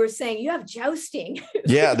 remember you were saying you have jousting.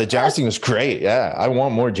 Yeah, the jousting was great. Yeah, I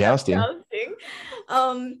want more jousting.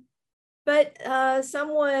 But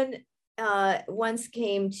someone once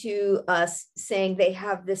came to us saying they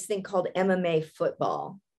have this thing called MMA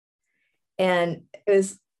football, and it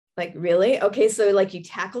was like, really? Okay, so like you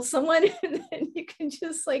tackle someone and then you can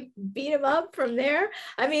just like beat them up from there.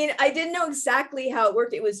 I mean, I didn't know exactly how it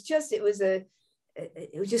worked. It was just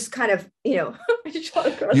kind of, you're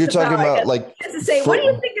talking about like to say, what do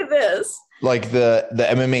you think of this? Like the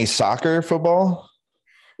MMA soccer football?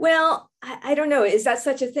 Well, I don't know. Is that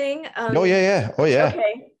such a thing? Oh yeah.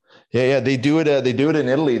 Okay. Yeah. They do it. They do it in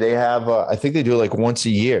Italy. They have, I think they do it like once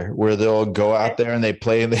a year where they'll go out there and they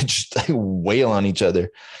play and they just like wail on each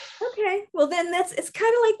other. Okay. Well, then it's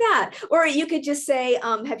kind of like that. Or you could just say,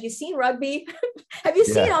 have you seen rugby? Have you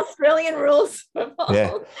seen Australian rules football?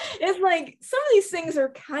 Yeah. It's like some of these things are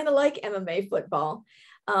kind of like MMA football.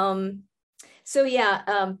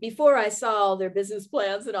 Before I saw all their business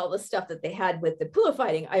plans and all the stuff that they had with the pillow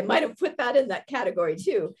fighting, I might have put that in that category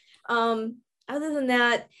too. Other than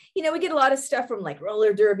that, we get a lot of stuff from like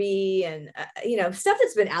roller derby and, stuff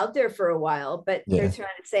that's been out there for a while, but they're trying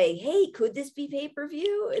to say, hey, could this be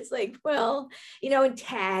pay-per-view? It's like, well, and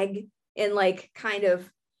tag and like kind of,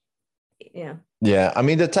 Yeah. I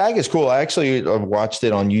mean, the tag is cool. I actually watched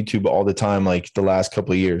it on YouTube all the time, like the last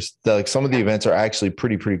couple of years. Like some of the events are actually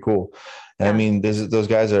pretty cool. And I mean, those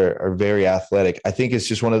guys are very athletic. I think it's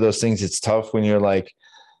just one of those things. It's tough when you're like,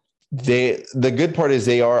 the good part is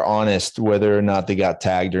they are honest whether or not they got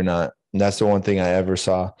tagged or not. And that's the one thing I ever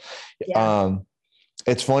saw. Yeah.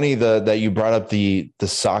 It's funny that you brought up the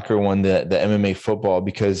soccer one, the MMA football,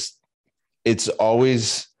 because it's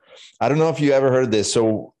always, I don't know if you ever heard this.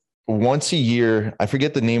 So once a year, I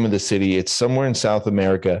forget the name of the city. It's somewhere in South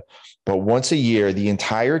America, but once a year, the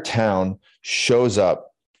entire town shows up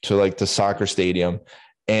to like the soccer stadium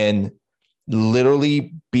and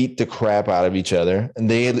literally beat the crap out of each other. And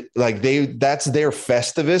that's their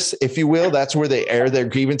Festivus, if you will. That's where they air their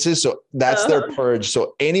grievances. So that's their purge.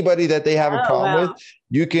 So anybody that they have a problem with,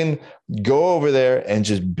 you can go over there and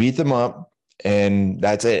just beat them up and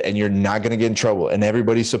that's it. And you're not going to get in trouble. And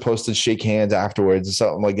everybody's supposed to shake hands afterwards or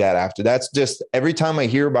something like that. After that's just every time I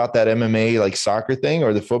hear about that MMA, like soccer thing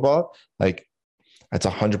or the football, like that's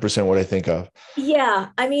 100% what I think of. Yeah.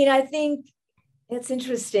 I mean, I think it's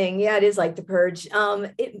interesting. Yeah, it is like the purge.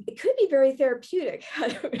 It could be very therapeutic.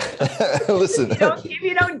 Listen, if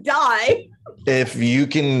you don't die. If you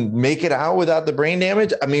can make it out without the brain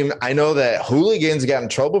damage. I mean, I know that hooligans got in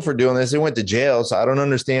trouble for doing this. They went to jail. So I don't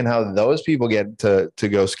understand how those people get to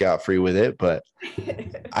go scot-free with it. But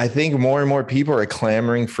I think more and more people are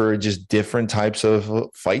clamoring for just different types of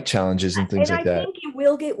fight challenges and things like that. I think it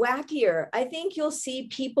will get wackier. I think you'll see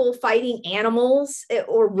people fighting animals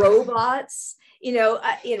or robots. The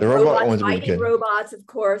robots fighting robots, of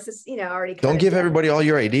course. It's, already. Don't give everybody all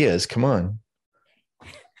your ideas. Come on.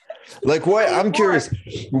 Like what? I'm curious.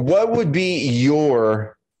 What would be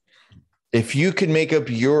if you could make up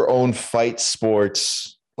your own fight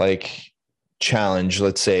sports, like challenge,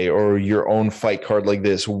 let's say, or your own fight card like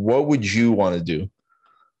this, what would you want to do?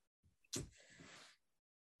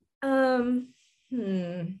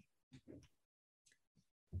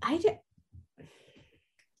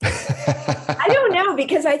 I don't know,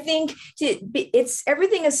 because I think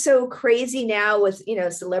everything is so crazy now with,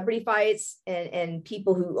 celebrity fights and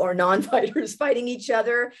people who are non-fighters fighting each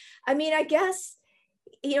other. I mean, I guess,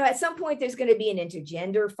 at some point there's going to be an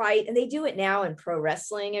intergender fight, and they do it now in pro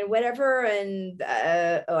wrestling and whatever. And,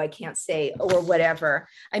 I can't say, or whatever.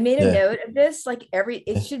 I made a note of this, like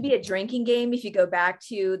it should be a drinking game. If you go back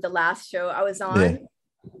to the last show I was on,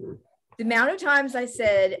 the amount of times I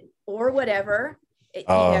said, or whatever,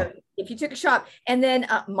 if you took a shot, and then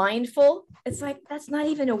mindful, it's like, that's not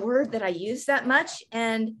even a word that I use that much.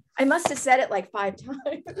 And I must have said it like 5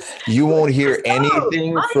 times. You won't hear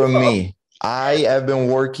anything from me. I have been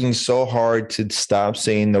working so hard to stop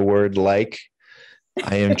saying the word like.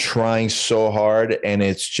 I am trying so hard, and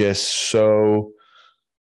it's just so,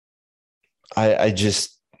 it's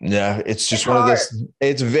just one of those,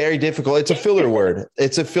 it's very difficult. It's a filler word.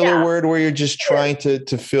 It's a filler word where you're just trying to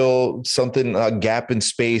fill something, a gap in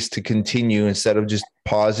space to continue instead of just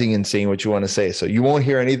pausing and saying what you want to say. So you won't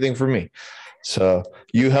hear anything from me. So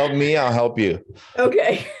you help me, I'll help you.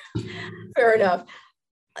 Okay. Fair enough.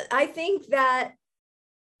 I think that,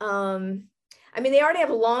 they already have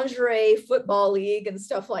a lingerie football league and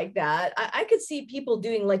stuff like that. I could see people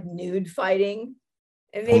doing like nude fighting.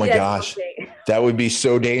 And maybe oh my gosh, that would be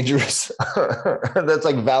so dangerous. That's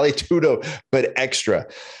like Vale Tudo, but extra.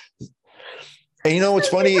 And you know what's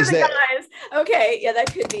funny is that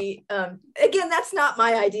that could be. Again, that's not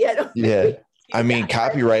my idea.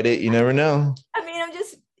 Copyright it. You never know.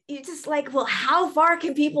 You're just like, well, how far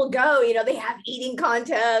can people go? They have eating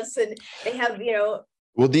contests, and they have,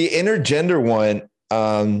 Well, the intergender one,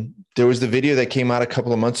 there was the video that came out a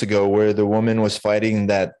couple of months ago where the woman was fighting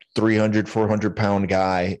that 300, 400 pound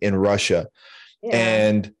guy in Russia. Yeah.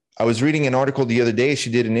 And I was reading an article the other day.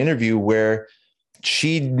 She did an interview where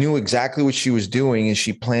she knew exactly what she was doing, and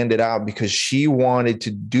she planned it out because she wanted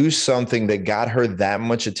to do something that got her that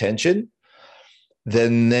much attention.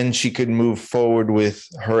 Then she could move forward with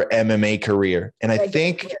her MMA career. And I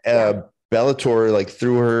think Bellator like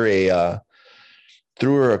threw her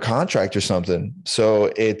a contract or something.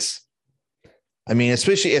 So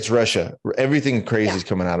especially it's Russia. Everything crazy is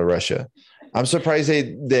coming out of Russia. I'm surprised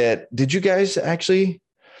did you guys actually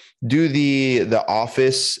do the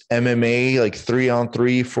Office MMA, like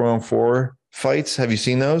 3-on-3, 4-on-4 fights? Have you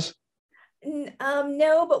seen those?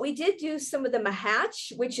 No, but we did do some of the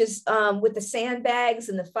Mahatch, which is with the sandbags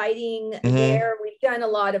and the fighting there. We've done a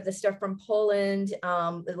lot of the stuff from Poland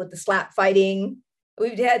with the slap fighting.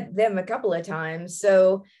 We've had them a couple of times.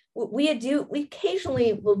 So we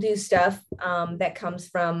occasionally will do stuff that comes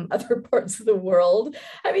from other parts of the world.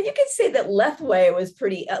 You could say that Lethway was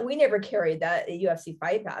pretty, we never carried that UFC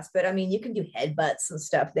Fight Pass, but you can do headbutts and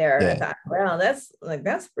stuff there. Yeah. I thought, wow, that's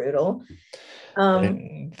brutal.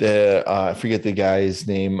 I forget the guy's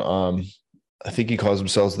name. I think he calls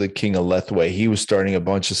himself the King of Lethway. He was starting a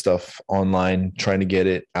bunch of stuff online, trying to get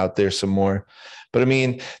it out there some more. But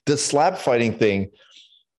the slap fighting thing,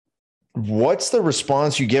 what's the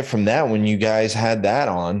response you get from that when you guys had that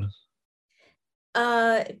on?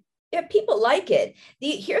 Yeah, people like it.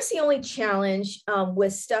 Here's the only challenge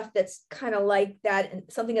with stuff that's kind of like that, and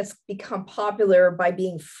something that's become popular by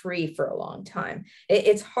being free for a long time.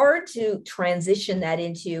 It's hard to transition that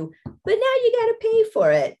into, but now you got to pay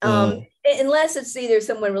for it. Unless it's either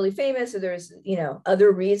someone really famous or there's,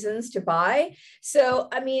 other reasons to buy. So,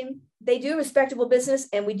 they do respectable business,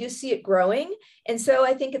 and we do see it growing. And so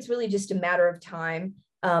I think it's really just a matter of time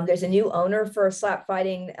There's a new owner for slap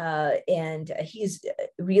fighting, and he's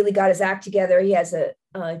really got his act together. He has a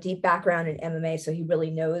deep background in MMA, so he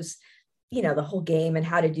really knows, the whole game and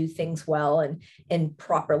how to do things well and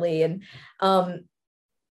properly. And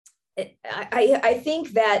I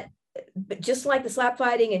think that just like the slap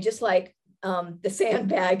fighting and just like the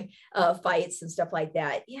sandbag fights and stuff like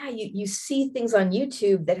that, you see things on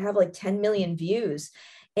YouTube that have like 10 million views.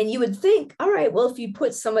 And you would think, all right, well, if you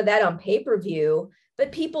put some of that on pay-per-view,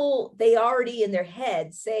 but people, they already in their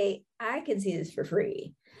head say, I can see this for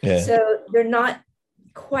free. Yeah. So they're not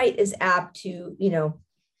quite as apt to,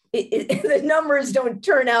 the numbers don't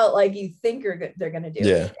turn out like you think they're going to do.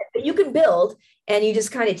 Yeah. But you can build and you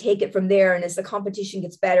just kind of take it from there. And as the competition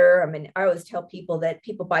gets better, I mean, I always tell people that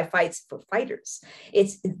people buy fights for fighters.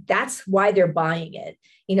 That's why they're buying it.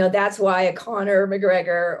 That's why a Conor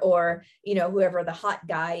McGregor or, whoever the hot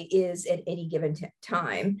guy is at any given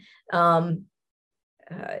time,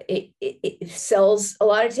 it sells a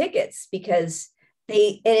lot of tickets because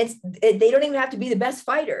they don't even have to be the best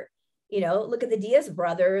fighter. Look at the Diaz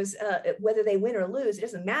brothers, whether they win or lose, it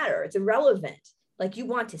doesn't matter. It's irrelevant. Like, you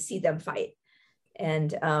want to see them fight.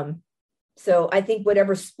 And so I think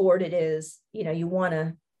whatever sport it is, you want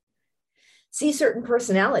to see certain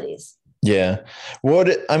personalities. Yeah.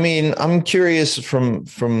 I'm curious from,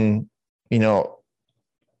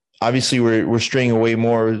 obviously we're straying away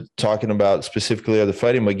more talking about specifically other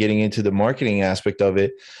fighting, but getting into the marketing aspect of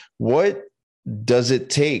it. What does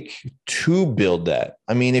it take to build that?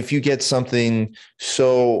 I mean, if you get something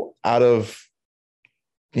so out of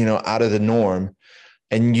the norm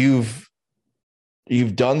and you've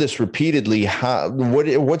done this repeatedly,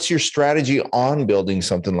 what's your strategy on building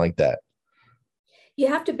something like that? You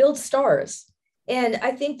have to build stars. And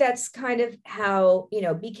I think that's kind of how,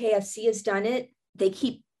 BKFC has done it. They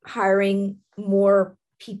keep hiring more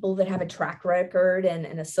people that have a track record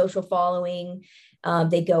and a social following.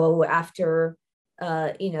 They go after,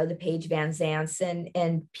 the Paige Van Zants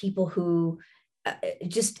and people who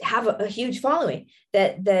just have a huge following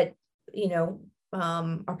that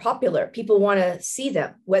are popular. People want to see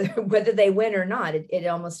them, whether they win or not. It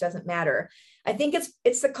almost doesn't matter. I think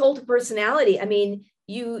it's the cult of personality. I mean,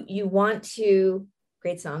 you want to.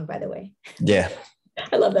 Great song, by the way. Yeah.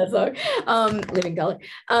 I love that song. Living Color.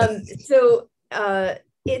 So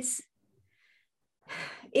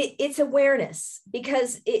it's awareness,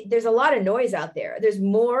 because there's a lot of noise out there. There's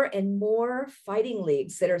more and more fighting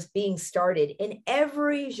leagues that are being started in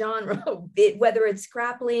every genre, whether it's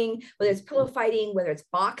grappling, whether it's pillow fighting, whether it's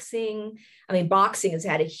boxing. I mean, boxing has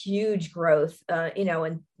had a huge growth,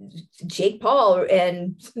 and Jake Paul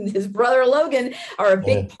and his brother Logan are a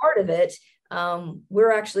big part of it.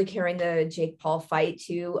 We're actually carrying the Jake Paul fight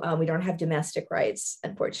too. We don't have domestic rights,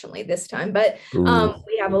 unfortunately, this time, but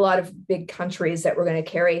we have a lot of big countries that we're going to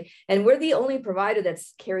carry. And we're the only provider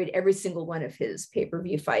that's carried every single one of his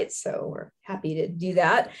pay-per-view fights. So we're happy to do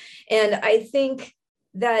that. And I think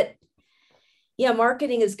that,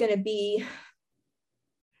 marketing is going to be,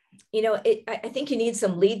 I think you need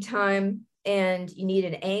some lead time and you need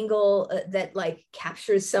an angle that like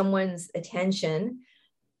captures someone's attention.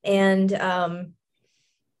 And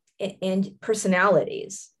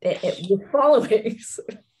personalities with followings.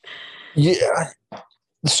 Yeah.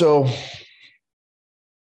 So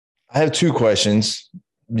I have two questions.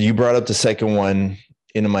 You brought up the second one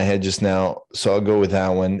into my head just now, so I'll go with that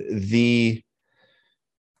one.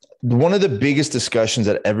 One of the biggest discussions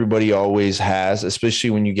that everybody always has, especially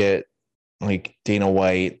when you get like Dana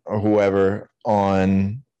White or whoever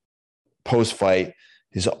on post-fight,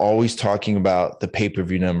 is always talking about the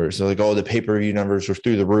pay-per-view numbers. They're like, oh, the pay-per-view numbers are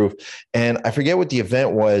through the roof. And I forget what the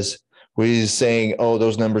event was where he's saying, oh,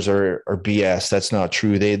 those numbers are BS. That's not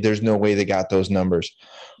true. There's no way they got those numbers.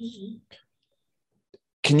 Mm-hmm.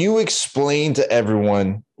 Can you explain to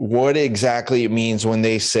everyone what exactly it means when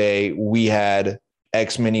they say we had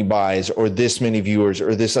X many buys or this many viewers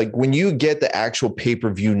or this, like when you get the actual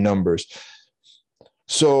pay-per-view numbers?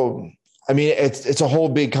 So, I mean, it's a whole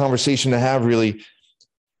big conversation to have, really.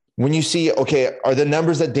 When you see, okay, are the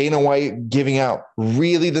numbers that Dana White giving out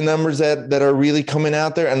really the numbers that are really coming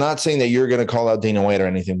out there? I'm not saying that you're going to call out Dana White or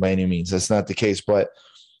anything by any means. That's not the case. But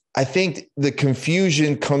I think the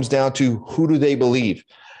confusion comes down to who do they believe?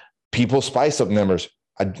 People spice up numbers.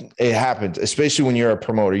 It happens, especially when you're a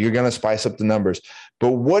promoter. You're going to spice up the numbers.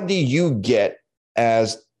 But what do you get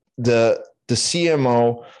as the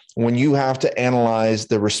CMO when you have to analyze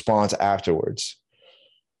the response afterwards?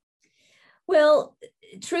 Well,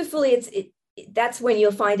 truthfully, that's when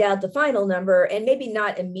you'll find out the final number, and maybe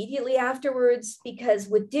not immediately afterwards, because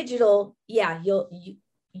with digital,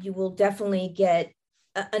 you will definitely get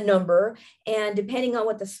a number. And depending on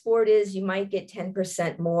what the sport is, you might get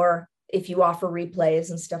 10% more if you offer replays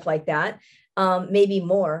and stuff like that. Maybe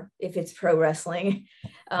more if it's pro wrestling,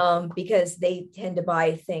 because they tend to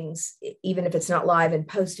buy things, even if it's not live and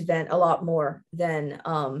post event, a lot more than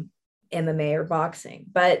MMA or boxing.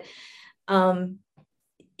 But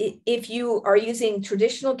if you are using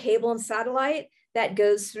traditional cable and satellite, that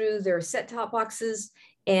goes through their set-top boxes,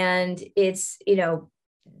 and it's,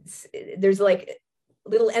 there's like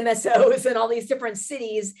little MSOs in all these different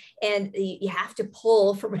cities, and you have to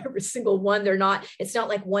pull from every single one. It's not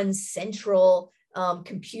like one central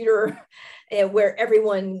computer where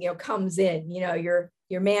everyone, comes in, you're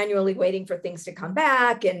manually waiting for things to come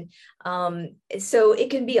back. And so it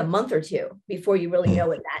can be a month or two before you really know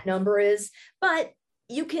what that number is, but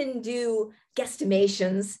you can do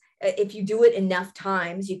guesstimations. If you do it enough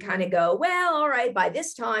times, you kind of go, well, all right, by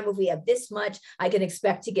this time, if we have this much, I can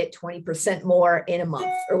expect to get 20% more in a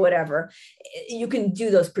month or whatever. You can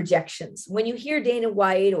do those projections. When you hear Dana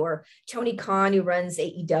White or Tony Khan, who runs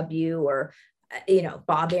AEW, or,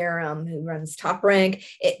 Bob Arum, who runs Top Rank,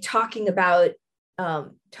 talking about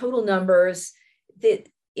total numbers, that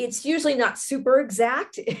it's usually not super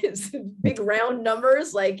exact. It's big round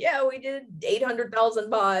numbers, like, yeah, we did 800,000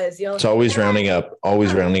 buys. It's always rounding up,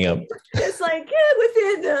 rounding up. It's like,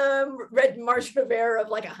 within red margin of error of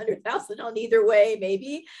like 100,000 on either way,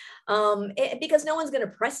 maybe, because no one's going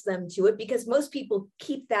to press them to it, because most people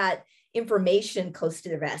keep that information close to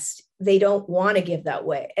the vest. They don't want to give that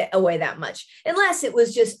away that much, unless it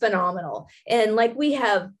was just phenomenal. And like we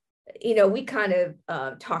have, we kind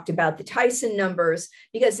of talked about the Tyson numbers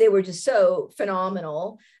because they were just so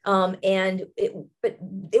phenomenal. But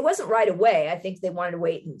it wasn't right away. I think they wanted to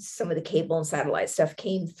wait, and some of the cable and satellite stuff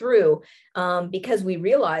came through because we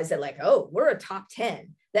realized that, like, oh, we're a top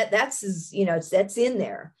 10. That's in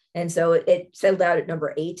there. And so it settled out at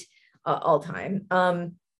number 8 all time.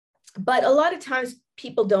 But a lot of times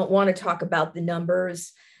people don't want to talk about the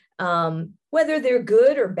numbers, whether they're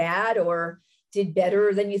good or bad, or did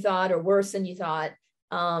better than you thought or worse than you thought,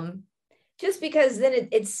 just because then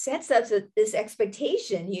it sets up this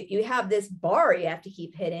expectation. You have this bar you have to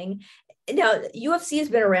keep hitting. Now, UFC has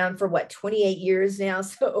been around for 28 years now.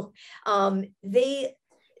 So they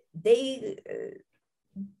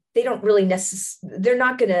don't really they're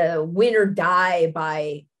not going to win or die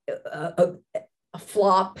by a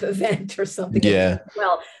flop event or something. Yeah.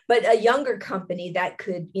 Well, but a younger company that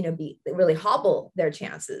could, be really hobble their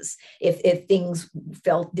chances if things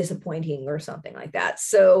felt disappointing or something like that.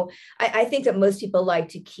 So I think that most people like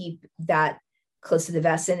to keep that close to the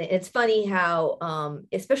vest. And it's funny how,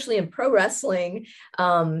 especially in pro wrestling,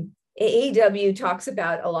 AEW talks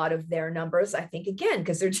about a lot of their numbers, I think, again,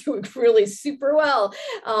 because they're doing really super well.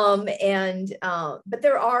 But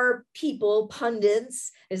there are people,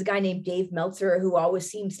 pundits. There's a guy named Dave Meltzer who always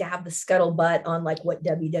seems to have the scuttlebutt on like what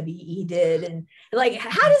WWE did. And like,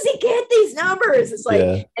 how does he get these numbers? It's like,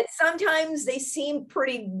 and sometimes they seem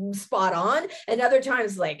pretty spot on. And other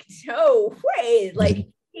times like, no way, like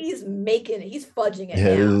he's fudging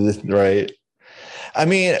it now. Right. I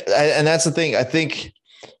mean, and that's the thing. I think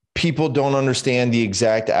people don't understand the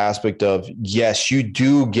exact aspect of, yes, you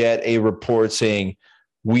do get a report saying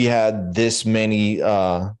we had this many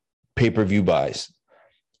pay-per-view buys,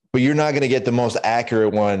 but you're not going to get the most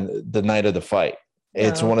accurate one the night of the fight. No.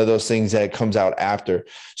 It's one of those things that comes out after.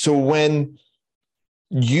 So when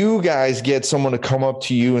you guys get someone to come up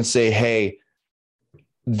to you and say, hey,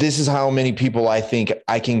 this is how many people I think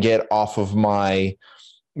I can get off of my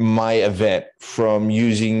event from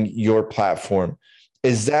using your platform,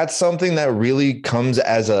 is that something that really comes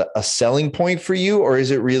as a selling point for you? Or is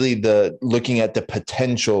it really looking at the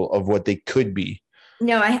potential of what they could be?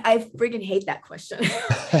 No, I freaking hate that question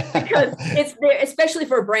because it's there, especially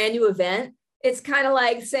for a brand new event. It's kind of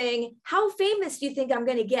like saying, how famous do you think I'm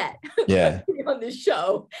going to get on this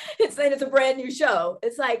show? It's a brand new show.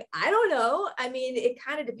 It's like, I don't know. I mean, it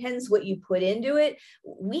kind of depends what you put into it.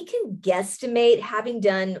 We can guesstimate, having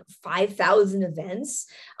done 5,000 events,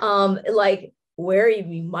 like where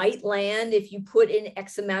you might land if you put in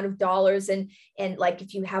X amount of dollars, and like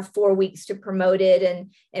if you have 4 weeks to promote it,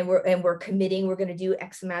 and we're committing, we're going to do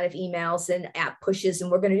X amount of emails and app pushes, and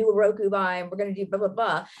we're going to do a Roku buy, and we're going to do blah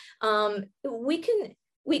blah blah. We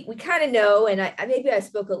kind of know, and I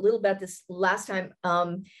spoke a little about this last time,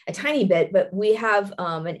 a tiny bit, but we have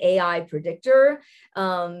an AI predictor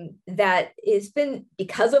that has been,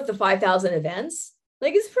 because of the 5,000 events,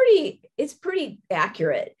 like it's pretty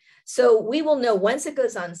accurate. So we will know once it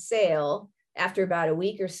goes on sale after about a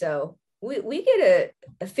week or so. We get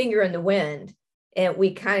a finger in the wind and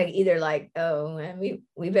we kind of either like, oh, and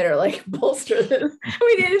we better like bolster this.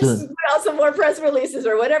 We need to put out some more press releases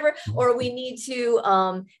or whatever, or we need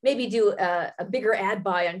to maybe do a bigger ad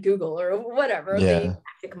buy on Google or whatever the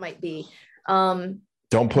tactic might be.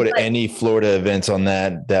 Don't put any Florida events on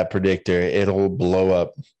that predictor. It'll blow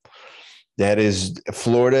up.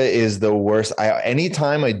 Florida is the worst.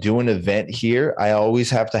 Anytime I do an event here, I always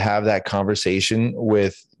have to have that conversation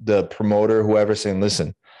with the promoter, whoever, saying,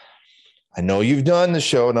 listen, I know you've done the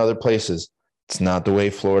show in other places. It's not the way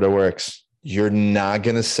Florida works. You're not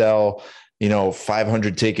going to sell,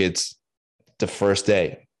 500 tickets the first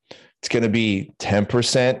day. It's going to be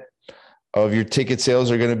 10% of your ticket sales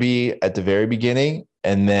are going to be at the very beginning.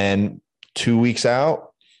 And then 2 weeks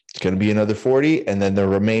out, it's going to be another 40. And then the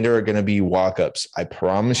remainder are going to be walk-ups. I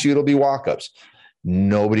promise you it'll be walk-ups.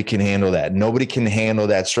 Nobody can handle that. Nobody can handle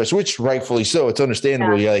that stress, which rightfully so. It's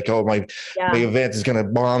understandable. You're like, oh, my event is going to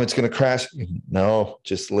bomb. It's going to crash. No,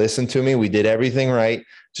 just listen to me. We did everything right.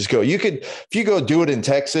 Just go. If you go do it in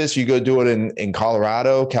Texas, you go do it in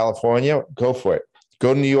Colorado, California, go for it.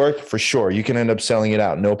 Go to New York for sure. You can end up selling it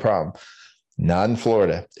out. No problem. Not in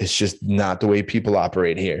Florida. It's just not the way people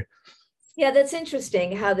operate here. Yeah, that's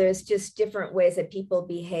interesting how there's just different ways that people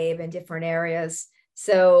behave in different areas.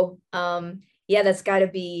 So, that's got to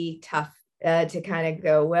be tough to kind of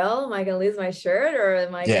go, well, am I going to lose my shirt or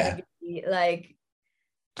am I going to be like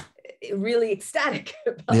really ecstatic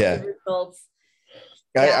about the results?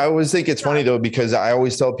 I always think it's funny though, because I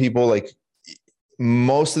always tell people like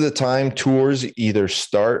most of the time tours either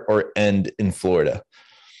start or end in Florida.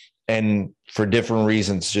 And for different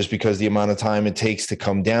reasons, just because the amount of time it takes to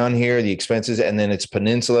come down here, the expenses, and then it's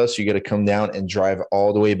peninsula. So you got to come down and drive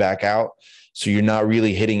all the way back out. So you're not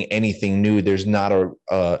really hitting anything new. There's not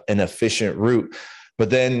an efficient route. But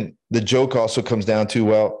then the joke also comes down to,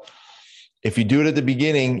 well, if you do it at the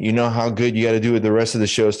beginning, you know how good you got to do it the rest of the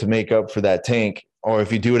shows to make up for that tank. Or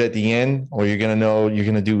if you do it at the end, or you're going to know you're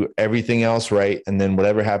going to do everything else right. And then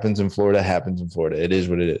whatever happens in Florida happens in Florida. It is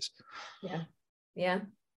what it is. Yeah. Yeah.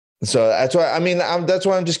 So that's why, that's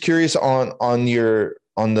why I'm just curious on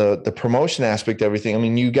the promotion aspect of everything. I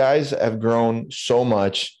mean, you guys have grown so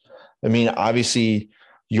much. I mean, obviously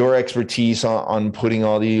your expertise on putting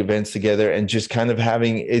all the events together and just kind of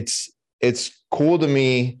having it's cool to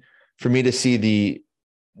me for me to see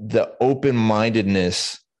the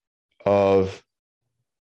open-mindedness of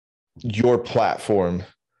your platform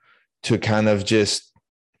to kind of just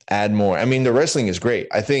add more. I mean, the wrestling is great.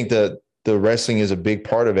 I think the wrestling is a big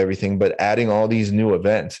part of everything, but adding all these new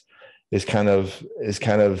events is kind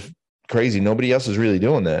of crazy. Nobody else is really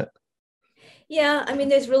doing that. Yeah, I mean,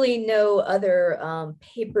 there's really no other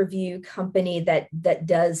pay-per-view company that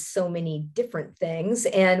does so many different things,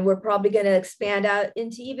 and we're probably going to expand out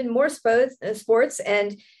into even more sports.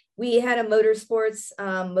 And we had a motorsports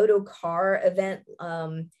moto car event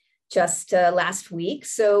just last week,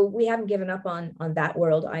 so we haven't given up on that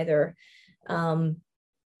world either.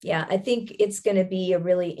 I think it's going to be a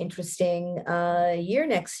really interesting year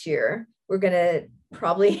next year. We're going to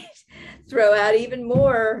probably throw out even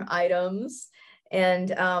more items. And,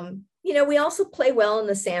 we also play well in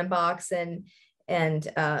the sandbox and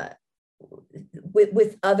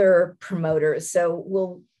with other promoters. So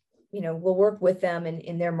we'll work with them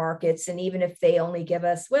in their markets. And even if they only give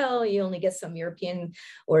us, well, you only get some European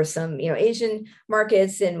or some, Asian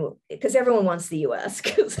markets, and because everyone wants the US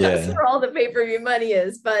because that's where all the pay-per-view money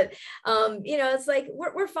is. But, it's like,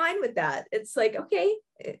 we're fine with that. It's like, okay,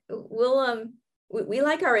 we'll, we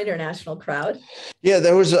like our international crowd. Yeah,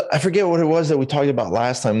 there was I forget what it was that we talked about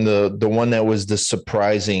last time. The one that was the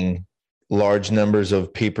surprising large numbers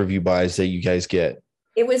of pay-per-view buys that you guys get.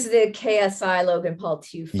 It was the KSI Logan Paul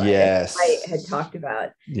 2 fight. Yes, I had talked about.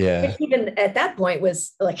 Yeah, which even at that point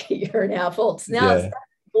was like a year and a half old. Now it's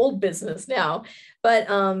old business now. But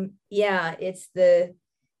it's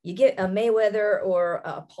you get a Mayweather or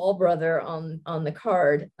a Paul brother on the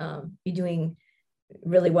card. You're doing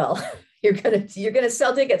really well. You're gonna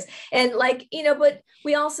sell tickets, and but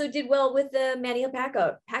we also did well with the Manny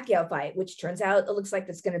Pacquiao fight, which turns out it looks like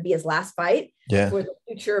it's going to be his last fight for the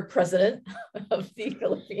future president of the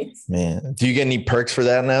Philippines. Man, do you get any perks for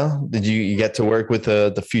that now? Did you get to work with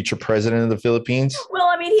the future president of the Philippines? Well,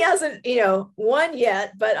 I mean, he hasn't won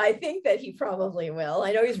yet, but I think that he probably will.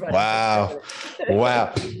 I know he's running.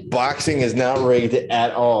 Wow, Boxing is not rigged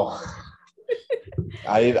at all.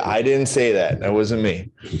 I didn't say that. That wasn't me.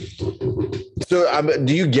 So,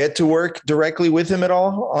 do you get to work directly with him at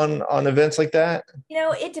all on events like that?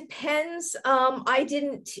 It depends. I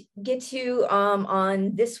didn't get to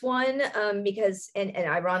on this one because, and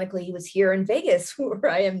ironically, he was here in Vegas where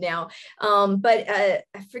I am now. But I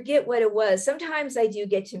forget what it was. Sometimes I do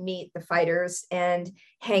get to meet the fighters and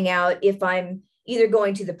hang out if I'm either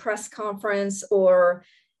going to the press conference or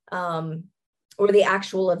the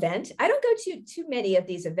actual event. I don't go to too many of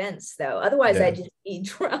these events though. Otherwise, I'd just be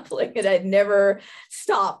traveling and I'd never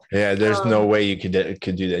stop. Yeah, there's no way you could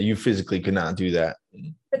do that. You physically could not do that.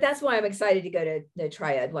 But that's why I'm excited to go to the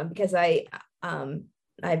Triad one, because I've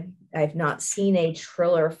not seen a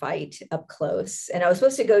Triller fight up close. And I was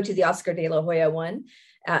supposed to go to the Oscar De La Hoya one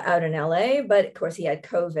out in LA, but of course he had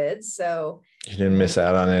COVID. So you didn't miss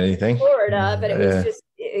out on anything. Florida, but it was just,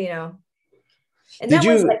 and that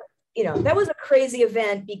was like, that was a crazy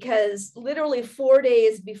event because literally 4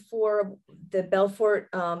 days before the Belfort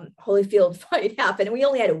Holyfield fight happened, and we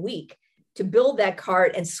only had a week to build that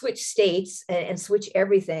card and switch states and switch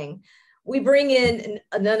everything. We bring in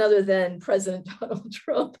none other than President Donald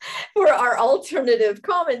Trump for our alternative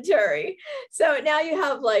commentary. So now you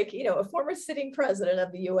have a former sitting president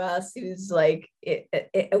of the US who's like,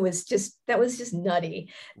 that was just nutty.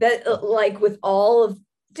 That with all of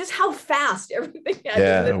just how fast everything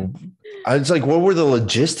happened. I was like, what were the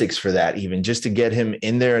logistics for that, even just to get him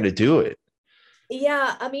in there and to do it?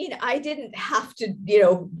 Yeah, I mean, I didn't have to,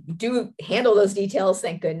 handle those details.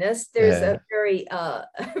 Thank goodness. There's a very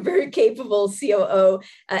capable COO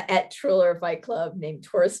at Triller Fight Club named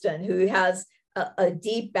Torsten, who has a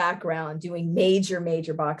deep background doing major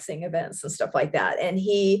boxing events and stuff like that, and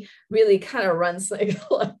he really kind of runs like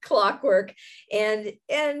clockwork, and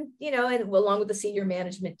along with the senior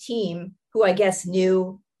management team, who I guess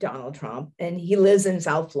knew Donald Trump, and he lives in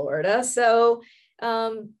South Florida, so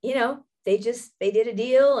they did a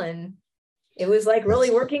deal, and it was like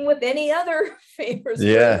really working with any other famous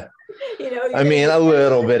person. I mean, a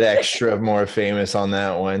little bit extra more famous on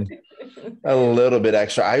that one. A little bit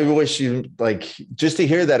extra. I wish you just to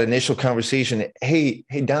hear that initial conversation. Hey,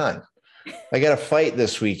 Don, I got a fight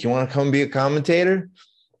this week. You want to come be a commentator?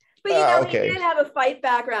 But he did have a fight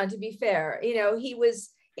background, to be fair. He was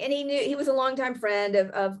a longtime friend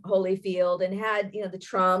of Holyfield and had, the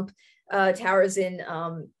Trump towers in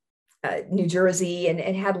New Jersey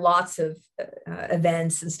and had lots of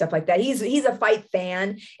events and stuff like that. He's a fight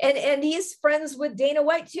fan, and he's friends with Dana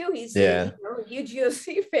White too. He's a huge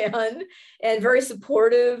UFC fan and very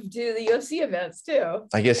supportive to the UFC events too.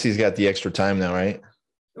 I guess he's got the extra time now, right?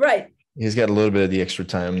 Right. He's got a little bit of the extra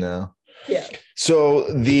time now. Yeah.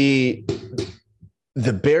 So the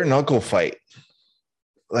bare knuckle fight,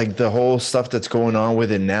 like the whole stuff that's going on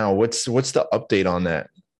with it now, what's the update on that?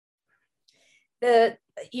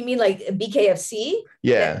 You mean like BKFC?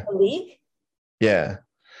 Yeah. The league? Yeah.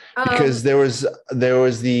 Because there was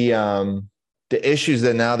the issues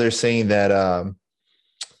that now they're saying that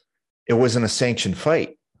it wasn't a sanctioned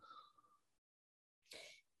fight.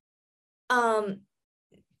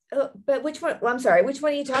 But which one? Well, I'm sorry. Which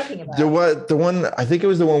one are you talking about? The one, I think it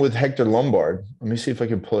was the one with Hector Lombard. Let me see if I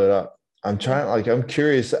can pull it up. I'm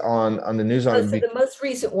curious on the news on the most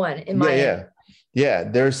recent one in my Yeah,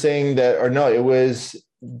 they're saying that, or no, it was,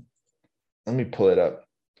 let me pull it up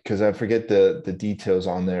because I forget the details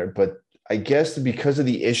on there. But I guess because of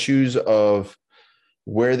the issues of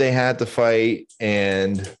where they had to fight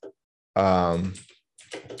and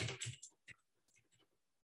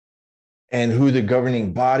who the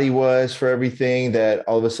governing body was for everything, that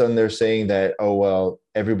all of a sudden they're saying that, oh, well,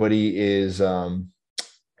 everybody is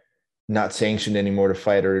not sanctioned anymore to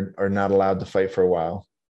fight or not allowed to fight for a while.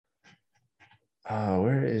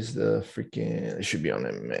 Where is the freaking? It should be on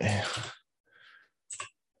MMA.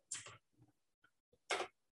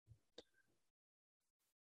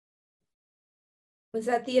 Was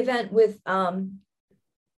that the event with Dat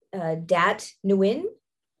Nguyen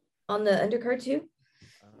on the undercard too?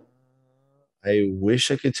 I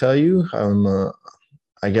wish I could tell you.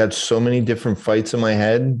 I got so many different fights in my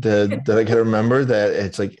head that I can remember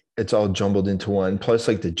that it's all jumbled into one. Plus,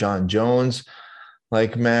 like the John Jones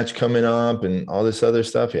match coming up and all this other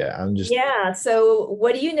stuff. Yeah. So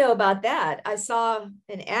what do you know about that? I saw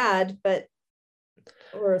an ad,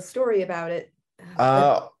 or a story about it.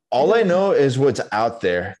 All I know is what's out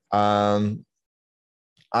there. I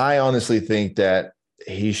honestly think that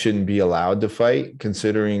he shouldn't be allowed to fight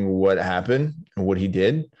considering what happened and what he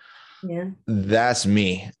did. Yeah. That's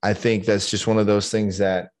me. I think that's just one of those things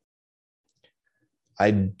that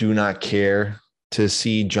I do not care to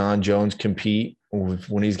see John Jones compete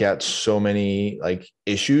when he's got so many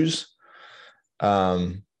issues.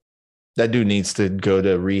 Um, that dude needs to go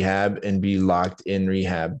to rehab and be locked in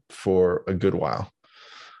rehab for a good while.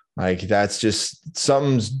 Like that's just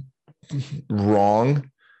something's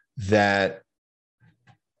wrong that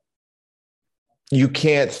you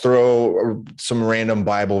can't throw some random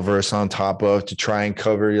Bible verse on top of to try and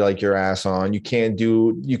cover like your ass on. You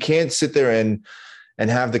can't sit there and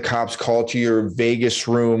have the cops call to your Vegas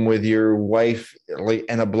room with your wife like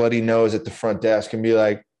and a bloody nose at the front desk and be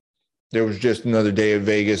like, there was just another day of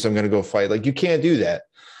Vegas. I'm going to go fight. Like you can't do that.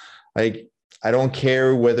 Like, I don't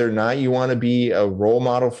care whether or not you want to be a role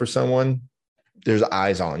model for someone. There's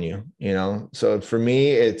eyes on you, you know? So for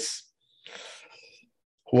me, it's,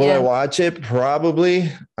 will I watch it? Probably.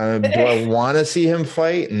 Do I want to see him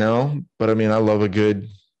fight? No, but I mean, I love a good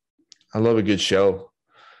show.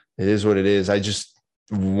 It is what it is. I just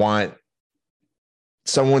want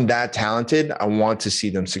someone that talented. I want to see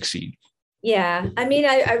them succeed. Yeah. I mean,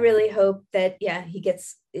 I really hope that, he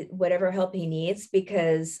gets whatever help he needs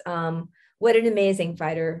because, what an amazing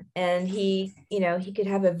fighter. And he could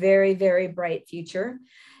have a very, very bright future.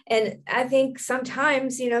 And I think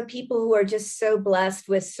sometimes, people who are just so blessed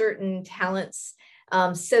with certain talents,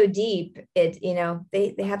 so deep,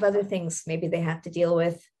 they have other things maybe they have to deal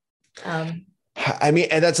with. I mean,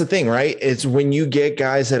 and that's the thing, right? It's when you get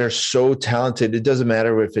guys that are so talented, it doesn't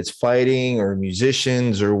matter if it's fighting or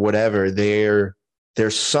musicians or whatever,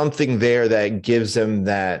 there's something there that gives them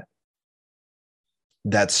that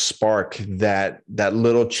spark, that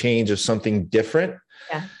little change of something different.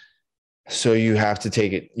 Yeah. So you have to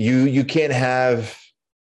take it. You can't have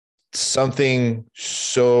something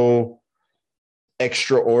so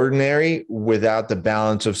extraordinary without the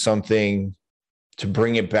balance of something to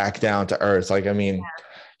bring it back down to earth. Like, I mean,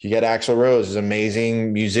 you get Axl Rose, is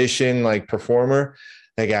amazing musician, like performer.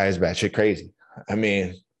 That guy is batshit crazy. I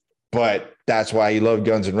mean, but that's why he loved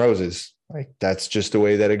Guns N' Roses. Like, that's just the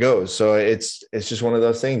way that it goes. So it's just one of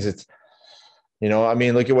those things. It's, I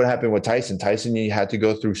mean, look at what happened with Tyson. Tyson, you had to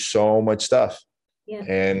go through so much stuff. Yeah.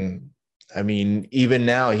 And I mean, even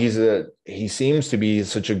now he seems to be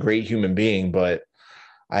such a great human being, but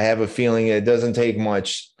I have a feeling it doesn't take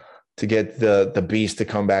much to get the beast to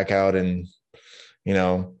come back out and,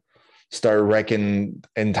 start wrecking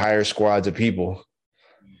entire squads of people.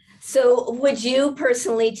 So would you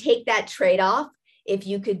personally take that trade-off if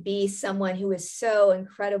you could be someone who is so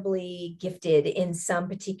incredibly gifted in some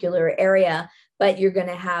particular area, but you're going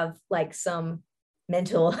to have like some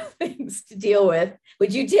mental things to deal with?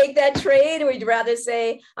 Would you take that trade, or would you rather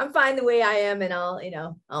say, I'm fine the way I am and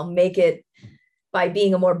I'll make it by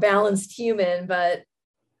being a more balanced human? But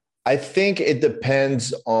I think it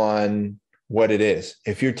depends on what it is.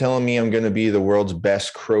 If you're telling me I'm going to be the world's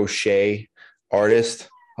best crochet artist,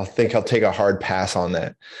 I'll take a hard pass on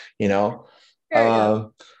that.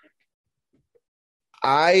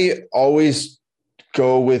 I always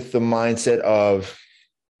go with the mindset of,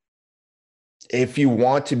 if you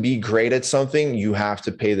want to be great at something, you have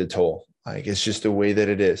to pay the toll. Like, it's just the way that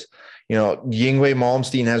it is. Yngwie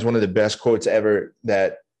Malmsteen has one of the best quotes ever,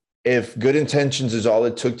 that if good intentions is all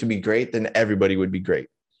it took to be great, then everybody would be great.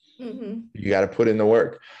 Mm-hmm. You got to put in the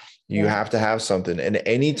work. You have to have something. And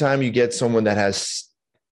anytime you get someone that has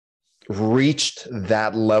reached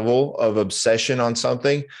that level of obsession on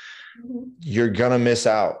something, you're going to miss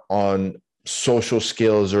out on social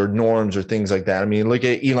skills or norms or things like that. I mean, look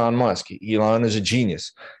at Elon Musk. Elon is a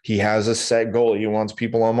genius. He has a set goal. He wants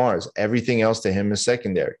people on Mars. Everything else to him is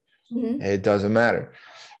secondary. Mm-hmm. It doesn't matter.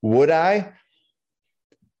 Would I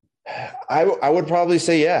would probably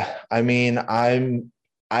say, yeah. I mean, I'm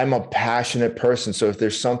a passionate person. So if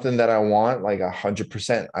there's something that I want, like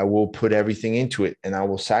 100%, I will put everything into it and I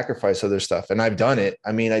will sacrifice other stuff. And I've done it.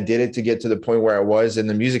 I mean, I did it to get to the point where I was in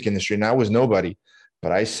the music industry, and I was nobody,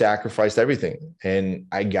 but I sacrificed everything and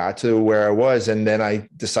I got to where I was. And then I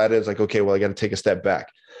decided, I was like, okay, well, I got to take a step back,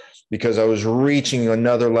 because I was reaching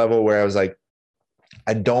another level where I was like,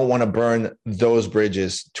 I don't want to burn those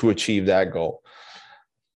bridges to achieve that goal.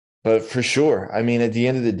 But for sure, I mean, at the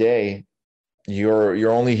end of the day,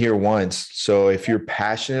 you're only here once. So if you're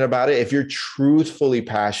passionate about it, if you're truthfully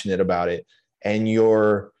passionate about it, and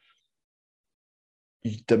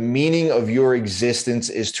the meaning of your existence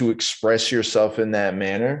is to express yourself in that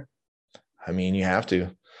manner, I mean, you have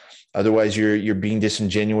to. Otherwise, you're being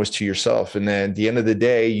disingenuous to yourself. And then at the end of the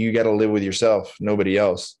day, you got to live with yourself, nobody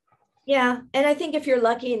else. Yeah. And I think if you're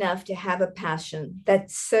lucky enough to have a passion that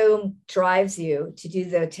so drives you to do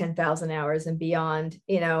the 10,000 hours and beyond,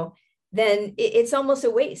 then it's almost a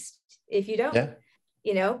waste if you don't. Yeah.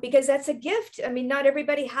 because that's a gift. I mean, not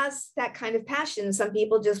everybody has that kind of passion. Some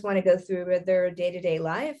people just want to go through their day-to-day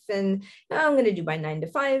life and I'm going to do my 9 to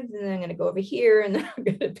 5, and then I'm going to go over here and then I'm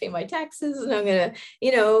going to pay my taxes and I'm going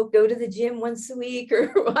to, go to the gym once a week or,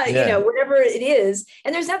 whatever it is.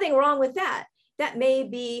 And there's nothing wrong with that. That may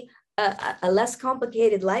be a less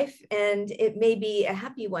complicated life and it may be a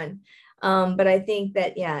happy one. But I think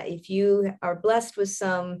that, if you are blessed with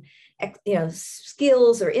some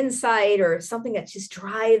skills or insight or something that just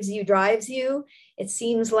drives you, it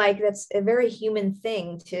seems like that's a very human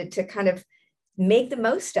thing to kind of make the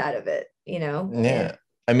most out of it, Yeah.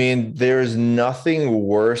 I mean, there's nothing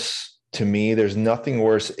worse to me. There's nothing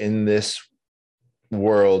worse in this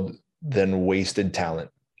world than wasted talent.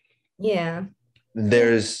 Yeah.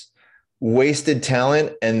 There's wasted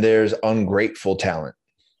talent and there's ungrateful talent.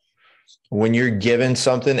 When you're given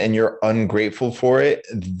something and you're ungrateful for it,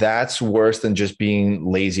 that's worse than just being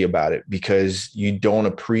lazy about it because you don't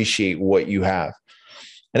appreciate what you have.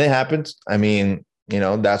 And it happens. I mean,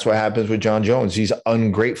 that's what happens with Jon Jones. He's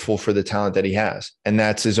ungrateful for the talent that he has. And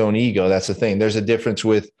that's his own ego. That's the thing. There's a difference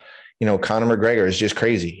with, Conor McGregor is just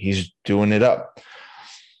crazy. He's doing it up.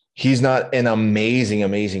 He's not an amazing,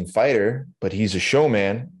 amazing fighter, but he's a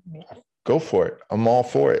showman. Go for it. I'm all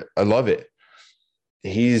for it. I love it.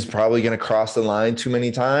 He's probably going to cross the line too many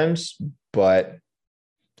times, but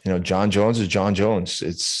Jon Jones is Jon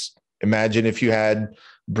Jones. Imagine if you had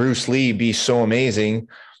Bruce Lee be so amazing,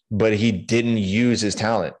 but he didn't use his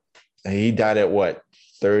talent. He died at what?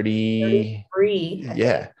 33.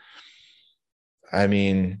 Yeah. I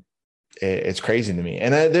mean, it's crazy to me.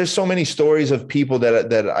 And there's so many stories of people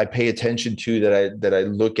that I pay attention to that I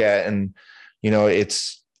look at, and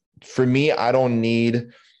it's, for me, I don't need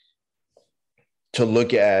to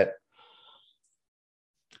look at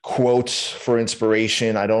quotes for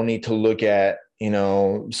inspiration. I don't need to look at,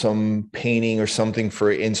 some painting or something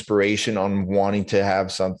for inspiration on wanting to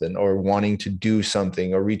have something or wanting to do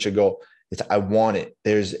something or reach a goal. I want it.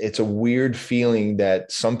 It's a weird feeling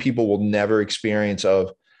that some people will never experience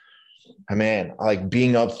of, man, like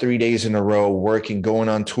being up 3 days in a row, working, going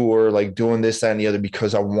on tour, like doing this, that, and the other,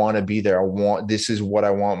 because I want to be there. This is what I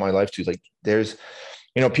want my life to. Like there's,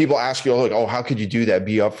 people ask you, like, oh, how could you do that?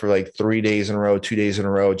 Be up for like 3 days in a row, 2 days in a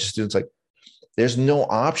row. It's like, there's no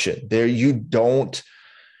option there. You don't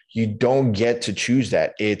get to choose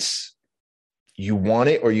that. It's, you want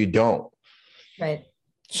it or you don't. Right.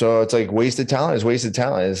 So it's like wasted talent is wasted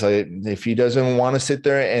talent. It's like, if he doesn't want to sit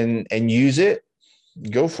there and use it,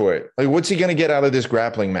 go for it. Like, what's he going to get out of this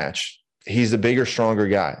grappling match? He's the bigger, stronger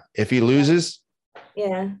guy. If he loses,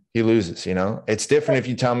 he loses, it's different. If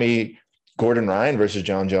you tell me Gordon Ryan versus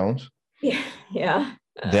Jon Jones. Yeah.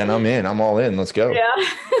 Then I'm in. I'm all in. Let's go. Yeah,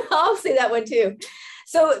 I'll say that one too.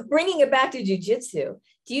 So bringing it back to jiu-jitsu,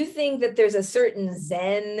 do you think that there's a certain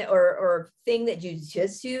zen or thing that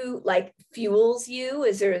jiu-jitsu like fuels you?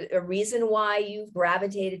 Is there a reason why you've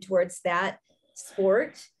gravitated towards that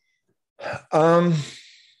sport? I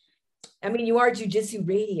mean, you are Jiu-Jitsu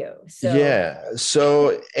Radio. So yeah.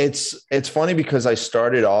 So it's funny because I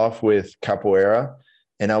started off with capoeira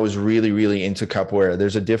and I was really, really into capoeira.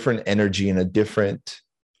 There's a different energy and a different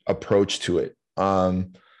approach to it.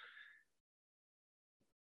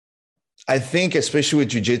 I think especially with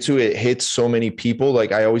jiu-jitsu, it hits so many people.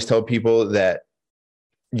 Like I always tell people that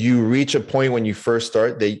you reach a point when you first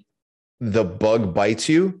start that the bug bites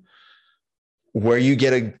you, where you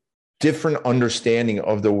get a different understanding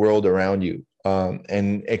of the world around you.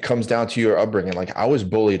 And it comes down to your upbringing. Like I was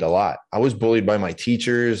bullied a lot. I was bullied by my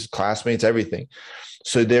teachers, classmates, everything.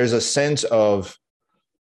 So there's a sense of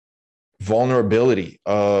vulnerability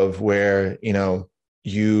of where,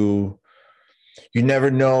 you never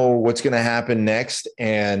know what's going to happen next.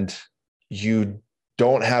 And you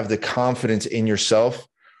don't have the confidence in yourself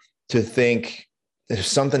to think if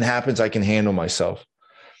something happens, I can handle myself.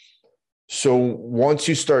 So once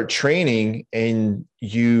you start training and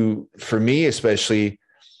for me, especially,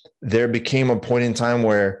 there became a point in time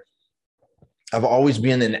where I've always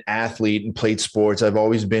been an athlete and played sports. I've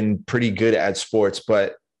always been pretty good at sports,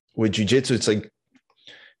 but with jiu-jitsu, it's like,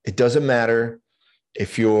 it doesn't matter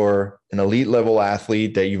if you're an elite level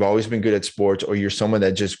athlete that you've always been good at sports, or you're someone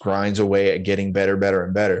that just grinds away at getting better, better,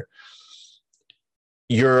 and better.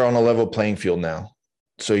 You're on a level playing field now.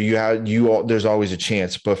 So there's always a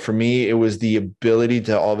chance. But for me, it was the ability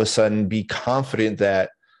to all of a sudden be confident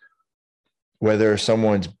that whether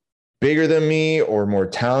someone's bigger than me or more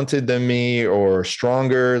talented than me or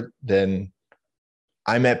stronger, then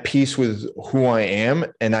I'm at peace with who I am.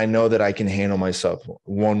 And I know that I can handle myself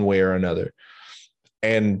one way or another.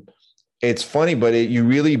 And it's funny, but you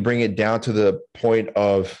really bring it down to the point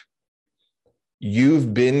of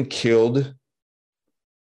you've been killed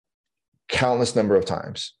countless number of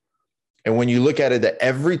times. And when you look at it, that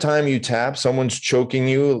every time you tap, someone's choking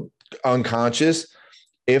you unconscious.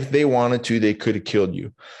 If they wanted to, they could have killed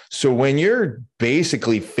you. So when you're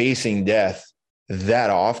basically facing death that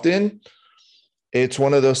often, it's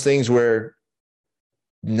one of those things where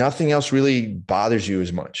nothing else really bothers you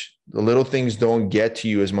as much. The little things don't get to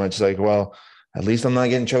you as much. Like, well, at least I'm not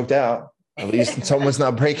getting choked out. At least someone's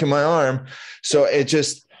not breaking my arm. So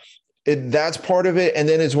that's part of it. And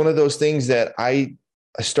then it's one of those things that I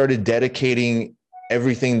started dedicating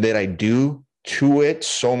everything that I do to it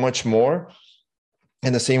so much more.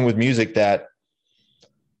 And the same with music, that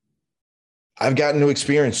I've gotten to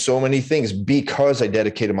experience so many things because I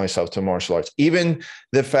dedicated myself to martial arts. Even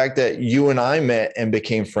the fact that you and I met and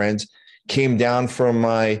became friends came down from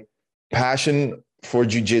my passion for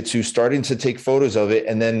jiu-jitsu, starting to take photos of it,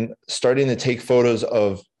 and then starting to take photos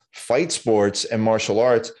of fight sports and martial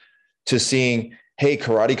arts, to seeing, hey,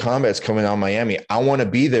 Karate Combat's coming out in Miami. I want to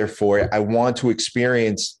be there for it. I want to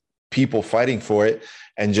experience people fighting for it.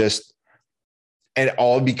 And it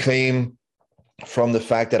all became from the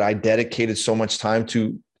fact that I dedicated so much time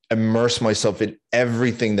to immerse myself in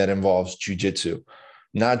everything that involves jiu-jitsu,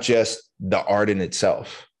 not just the art in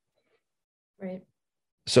itself. Right.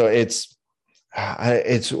 So it's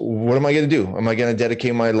what am I going to do? Am I going to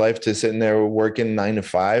dedicate my life to sitting there working 9 to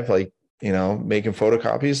 5, like, making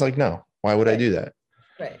photocopies? Like, no, why would I do that?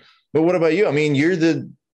 Right. But what about you? I mean,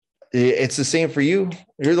 it's the same for you.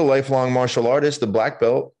 You're the lifelong martial artist, the black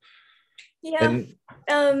belt. Yeah.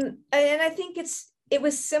 And I think it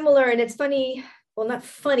was similar, and it's funny. Well, not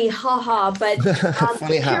funny, haha, but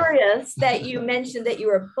curious that you mentioned that you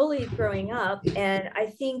were bullied growing up. And I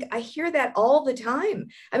think I hear that all the time.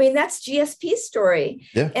 I mean, that's GSP's story.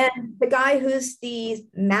 Yeah. And the guy who's the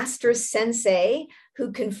master sensei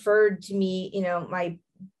who conferred to me, my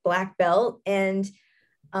black belt, and,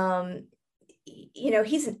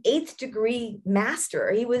 he's an 8th degree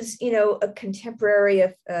master. He was, a contemporary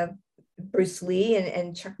of Bruce Lee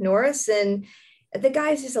and Chuck Norris, and the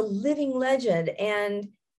guy's just a living legend. And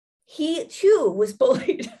he too was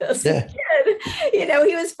bullied as a kid.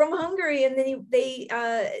 He was from Hungary, and then they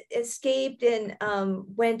escaped and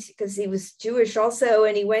went, because he was Jewish also,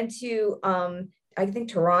 and he went to I think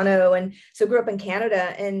Toronto, and so grew up in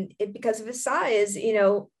Canada. And because of his size,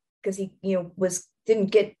 because he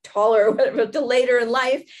didn't get taller or whatever till later in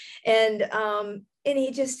life, and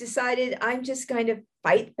he just decided, I'm just going to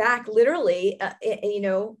fight back, literally,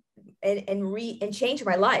 and change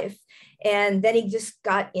my life. And then he just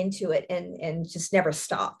got into it and just never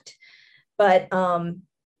stopped. But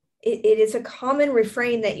it is a common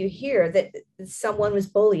refrain that you hear, that someone was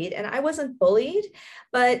bullied, and I wasn't bullied,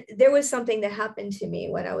 but there was something that happened to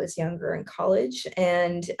me when I was younger in college,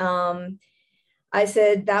 and I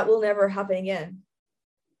said, that will never happen again.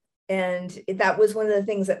 And that was one of the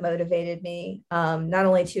things that motivated me, not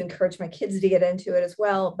only to encourage my kids to get into it as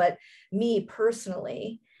well, but me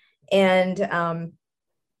personally. And, I'm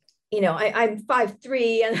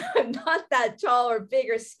 5'3", and I'm not that tall or big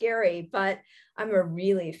or scary, but I'm a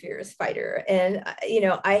really fierce fighter. And,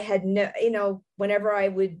 I had whenever I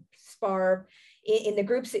would spar in the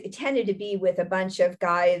groups, it tended to be with a bunch of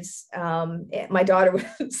guys. My daughter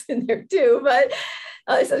was in there too, but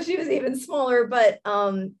so she was even smaller, but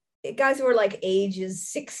guys who were like ages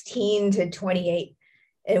 16 to 28,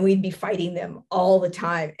 and we'd be fighting them all the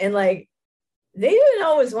time. And like, they didn't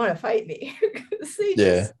always want to fight me because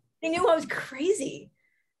they knew I was crazy.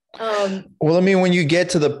 Well, I mean, when you get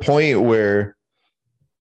to the point where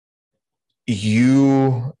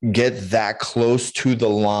you get that close to the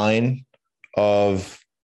line of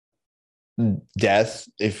death,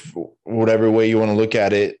 if whatever way you want to look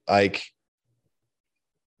at it, like,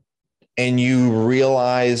 and you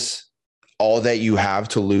realize all that you have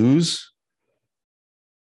to lose,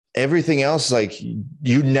 everything else, like,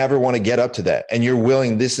 you never want to get up to that. And you're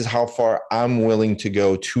willing, this is how far I'm willing to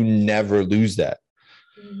go to never lose that.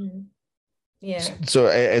 Mm-hmm. Yeah. So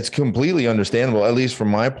it's completely understandable, at least from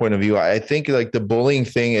my point of view. I think like the bullying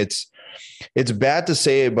thing, it's bad to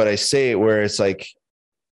say it, but I say it where it's like,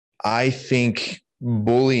 I think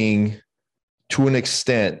bullying to an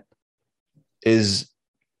extent is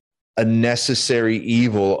a necessary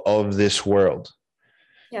evil of this world.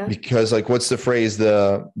 Yeah. Because like, what's the phrase,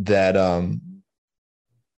 that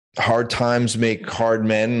hard times make hard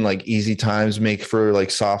men, like easy times make for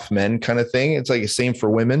like soft men kind of thing. It's like the same for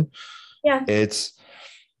women. Yeah. It's,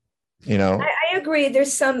 I agree.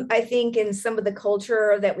 There's some, I think in some of the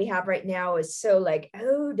culture that we have right now is so like,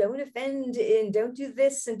 oh, don't offend and don't do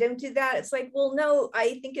this and don't do that. It's like, well, no,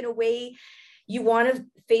 I think in a way you want to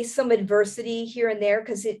face some adversity here and there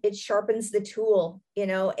because it sharpens the tool,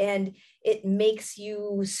 and it makes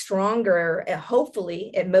you stronger.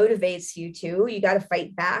 Hopefully it motivates you too. You got to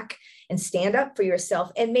fight back and stand up for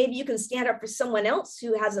yourself. And maybe you can stand up for someone else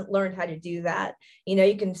who hasn't learned how to do that.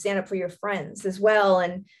 You can stand up for your friends as well.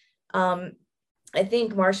 And I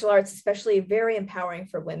think martial arts, especially, very empowering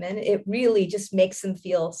for women. It really just makes them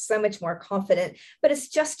feel so much more confident, but it's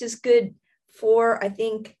just as good for, I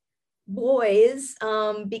think, boys,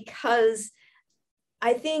 because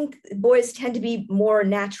I think boys tend to be more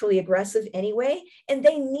naturally aggressive anyway, and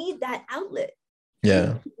they need that outlet.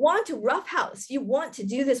 Yeah. You want to roughhouse. You want to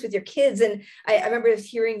do this with your kids. And I remember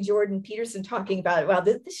hearing Jordan Peterson talking about it. Wow,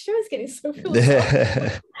 this show is getting so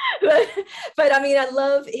philosophical. but I mean, I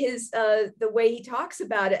love his the way he talks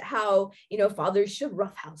about it, how, fathers should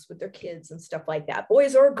roughhouse with their kids and stuff like that,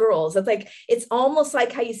 boys or girls. It's almost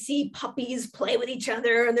like how you see puppies play with each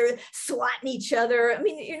other and they're swatting each other. I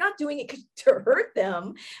mean, you're not doing it to hurt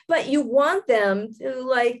them, but you want them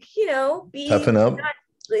to be toughen up.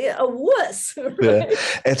 A wuss. Right? Yeah.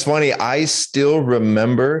 It's funny. I still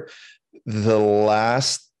remember the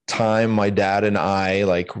last time my dad and I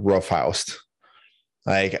roughhoused,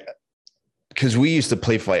 because we used to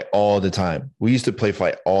play fight all the time.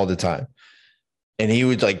 And he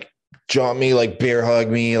would jump me, bear hug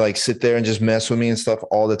me, sit there and just mess with me and stuff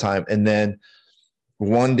all the time. And then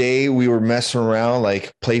one day we were messing around,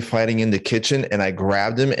 play fighting in the kitchen, and I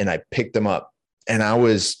grabbed him and I picked him up, and I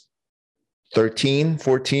was 13,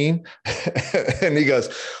 14. And he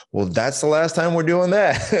goes, well, that's the last time we're doing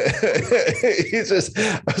that.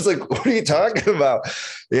 I was like, what are you talking about?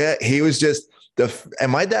 Yeah. He was just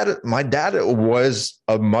and my dad was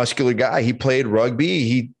a muscular guy. He played rugby.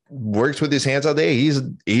 He works with his hands all day.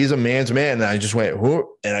 He's a man's man. And I just went, whoop,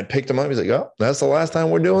 and I picked him up. He's like, oh, that's the last time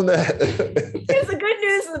we're doing that. Here's the good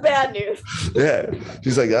news and the bad news. Yeah.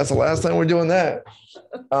 She's like, that's the last time we're doing that.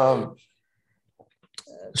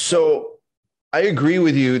 So I agree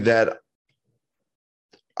with you that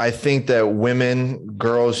I think that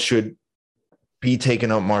girls should be taking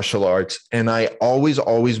up martial arts. And I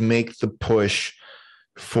always make the push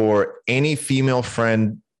for any female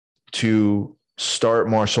friend to start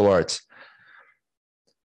martial arts.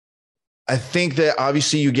 I think that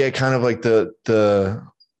obviously you get kind of the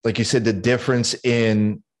like you said, the difference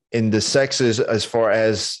in the sexes, as far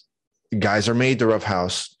as guys are made to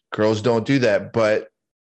roughhouse, girls don't do that. But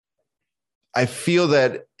I feel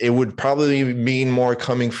that it would probably mean more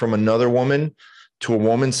coming from another woman to a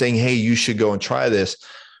woman saying, hey, you should go and try this.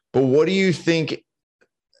 But what do you think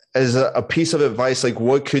as a piece of advice?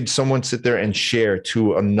 What could someone sit there and share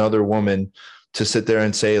to another woman to sit there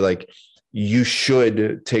and say, you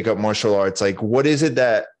should take up martial arts? What is it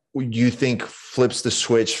that you think flips the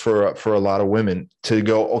switch for a lot of women to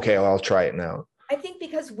go, okay, I'll try it now? I think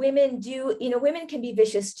because women women can be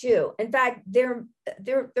vicious too. In fact, they're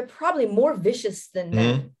probably more vicious than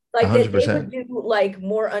men. They would do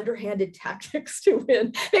more underhanded tactics to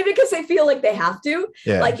win, maybe because they feel like they have to.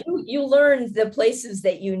 Yeah. You learn the places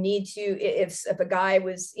that you need to, if a guy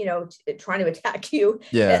was, trying to attack you.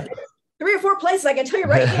 Yeah. 3 or 4 places I can tell you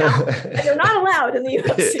right now, and they're not allowed in the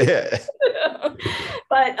UFC. Yeah.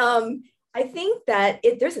 But I think that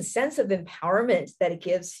there's a sense of empowerment that it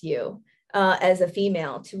gives you. As a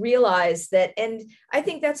female, to realize that. And I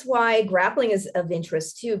think that's why grappling is of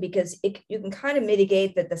interest too, because you can kind of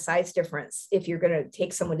mitigate the size difference if you're going to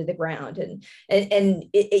take someone to the ground, and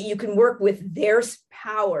you can work with their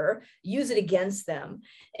power, use it against them.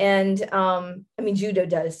 And judo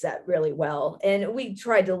does that really well. And we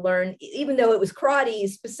tried to learn, even though it was karate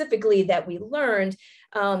specifically that we learned,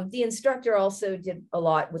 the instructor also did a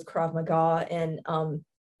lot with Krav Maga and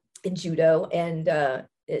in judo and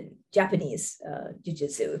Japanese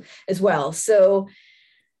jiu-jitsu as well. So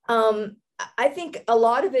I think a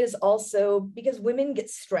lot of it is also because women get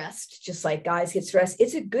stressed, just like guys get stressed.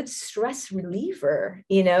 It's a good stress reliever,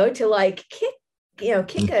 to kick,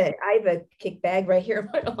 I have a kick bag right here in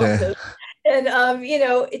my office. And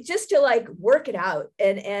it just to work it out,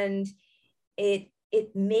 and it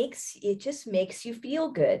just makes you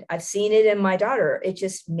feel good. I've seen it in my daughter. It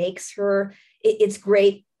just makes her, it's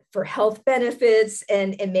great for health benefits,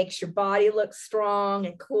 and it makes your body look strong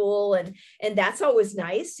and cool. And that's always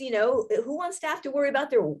nice. Who wants to have to worry about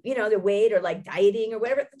their weight or dieting or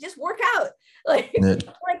whatever? Just work out.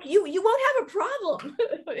 You won't have a problem,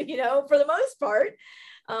 for the most part.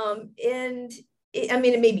 It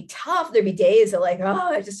may be tough. There'd be days that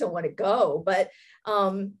I just don't want to go. But,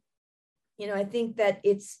 I think that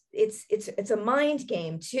it's a mind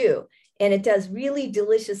game too. And it does really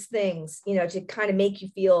delicious things, to kind of make you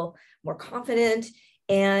feel more confident.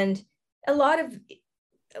 And a lot of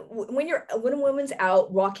when a woman's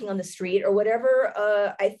out walking on the street or whatever,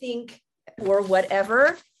 I think, or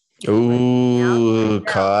whatever. Ooh,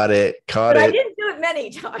 caught it. But I didn't do it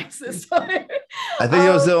many times this time. I think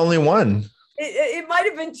it was the only one. It might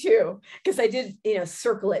have been two, because I did,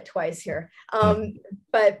 circle it twice here.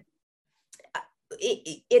 But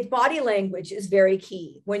body language is very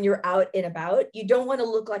key when you're out and about. You don't want to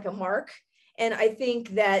look like a mark. And I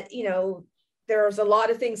think that, there's a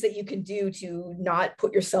lot of things that you can do to not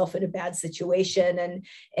put yourself in a bad situation.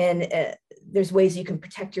 And there's ways you can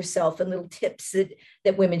protect yourself, and little tips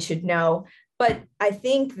that women should know. But I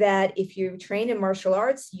think that if you train in martial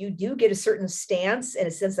arts, you do get a certain stance and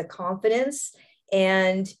a sense of confidence.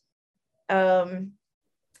 And I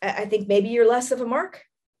think maybe you're less of a mark.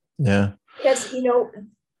 Yeah. Because,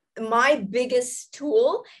 my biggest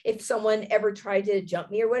tool, if someone ever tried to jump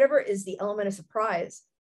me or whatever, is the element of surprise,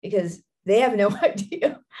 because they have no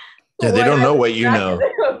idea. Yeah, they don't know what you know.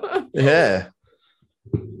 Yeah.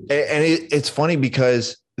 And it's funny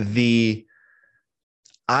because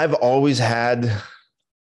I've always had,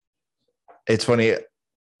 it's funny,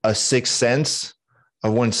 a sixth sense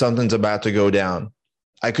of when something's about to go down.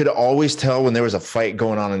 I could always tell when there was a fight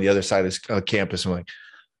going on the other side of campus. I'm like,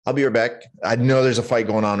 I'll be right back. I know there's a fight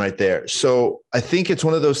going on right there. So I think it's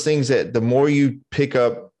one of those things that the more you pick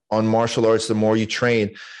up on martial arts, the more you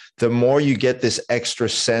train, the more you get this extra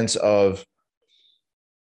sense of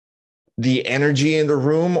the energy in the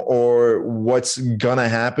room, or what's gonna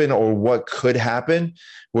happen, or what could happen,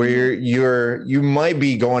 where you might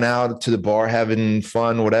be going out to the bar having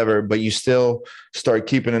fun, whatever, but you still start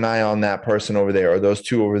keeping an eye on that person over there, or those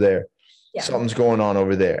two over there. Yeah. Something's going on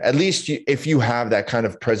over there. At least if you have that kind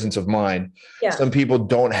of presence of mind. Yeah. Some people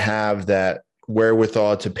don't have that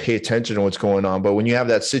wherewithal to pay attention to what's going on. But when you have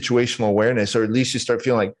that situational awareness, or at least you start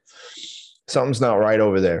feeling like something's not right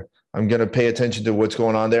over there, I'm going to pay attention to what's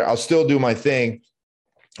going on there. I'll still do my thing.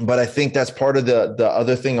 But I think that's part of the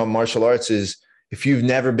other thing on martial arts is, if you've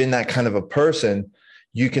never been that kind of a person,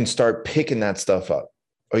 you can start picking that stuff up,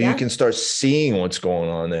 or you can start seeing what's going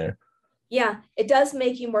on there. Yeah, it does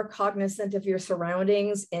make you more cognizant of your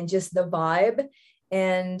surroundings and just the vibe.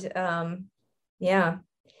 And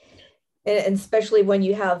and especially when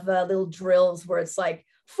you have little drills where it's like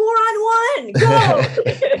 4-on-1, go.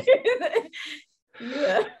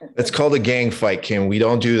 Yeah. It's called a gang fight, Kim. We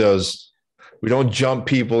don't do those. We don't jump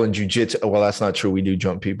people in jiu-jitsu. Well, that's not true. We do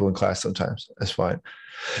jump people in class sometimes. That's fine.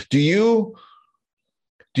 Do you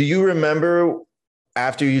remember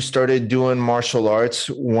after you started doing martial arts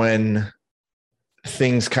when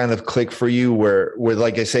things kind of click for you, where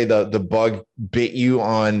like I say, the bug bit you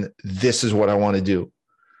on, this is what I want to do?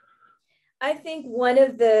 I think one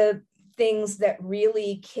of the things that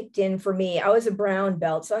really kicked in for me, I was a brown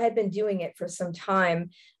belt, so I had been doing it for some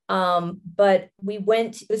time. But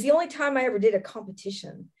it was the only time I ever did a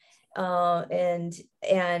competition. I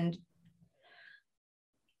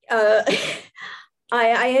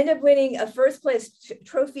ended up winning a first place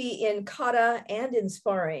trophy in kata and in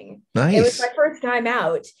sparring. Nice. It was my first time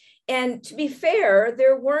out. And to be fair,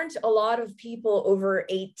 there weren't a lot of people over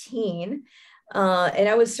 18. And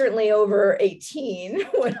I was certainly over 18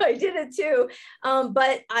 when I did it too.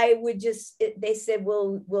 But I would they said,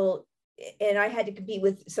 we'll, and I had to compete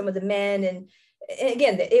with some of the men. And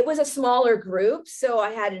again, it was a smaller group, so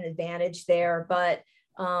I had an advantage there. But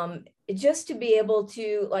just to be able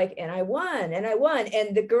to and I won.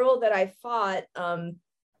 And the girl that I fought,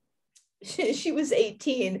 she was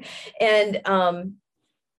 18, and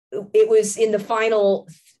it was in the final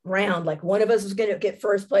round. Like, one of us was going to get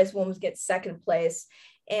first place, one was get second place.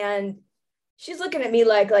 And she's looking at me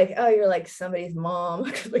like, oh, you're like somebody's mom,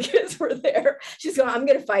 because the kids were there. She's going, I'm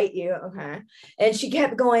going to fight you. Okay. And she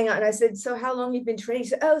kept going on. And I said, so how long have you been training? She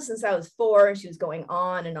said, oh, since I was 4. And she was going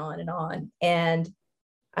on and on and on. And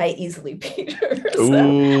I easily beat her.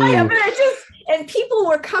 And people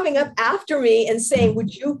were coming up after me and saying,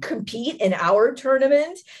 would you compete in our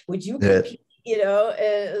tournament? Would you compete? And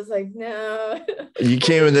it was like, no.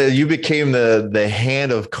 You became the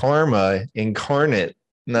hand of karma incarnate.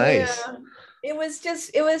 Nice. Yeah. It was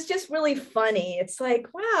just really funny. It's like,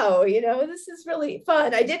 wow, this is really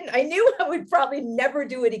fun. I knew I would probably never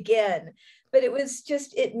do it again, but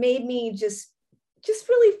it made me just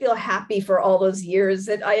really feel happy for all those years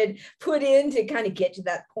that I had put in to kind of get to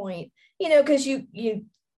that point, because you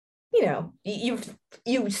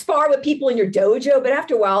spar with people in your dojo, but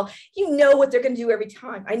after a while, you know what they're going to do every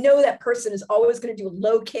time. I know that person is always going to do a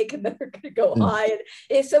low kick and then they're going to go high.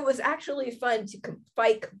 And so it was actually fun to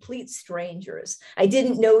fight complete strangers. I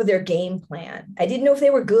didn't know their game plan. I didn't know if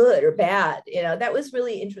they were good or bad. That was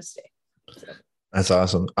really interesting. So. That's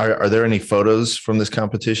awesome. Are there any photos from this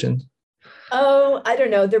competition? Oh, I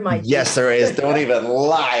don't know. There might be. Yes, there is. Don't even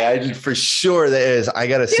lie. For sure there is. I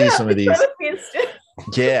gotta see Yeah, some of the these. trophy is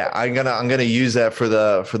Yeah, I'm gonna use that for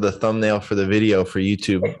the thumbnail for the video for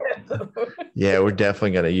YouTube. Yeah, we're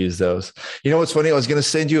definitely gonna use those. You know what's funny? I was gonna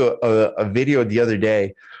send you a video the other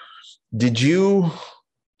day. Did you?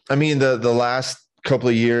 I mean, the last couple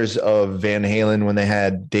of years of Van Halen when they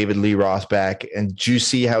had David Lee Roth back, and did you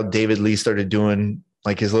see how David Lee started doing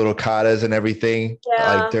like his little katas and everything like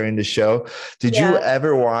Yeah, during the show? Did you yeah.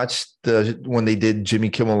 ever watch the when they did Jimmy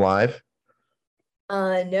Kimmel Live?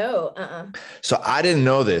 No, So I didn't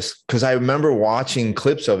know this because I remember watching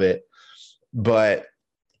clips of it, but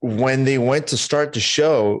when they went to start the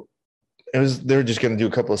show, they were just going to do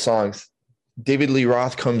a couple of songs. David Lee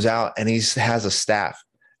Roth comes out and he has a staff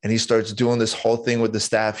and he starts doing this whole thing with the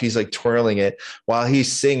staff. He's like twirling it while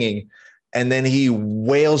he's singing, and then he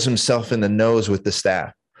wails himself in the nose with the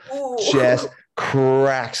staff. Ooh. Just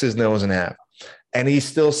cracks his nose in half, and he's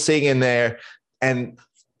still singing there and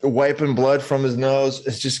wiping blood from his nose.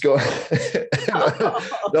 It's just going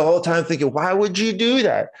the whole time thinking, why would you do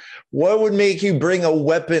that? What would make you bring a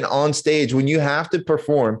weapon on stage when you have to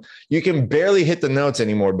perform? You can barely hit the notes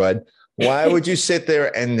anymore, bud. Why would you sit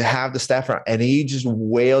there and have the staff around? And he just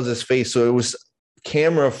wails his face. So it was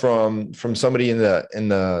camera from somebody in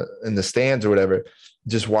the stands or whatever,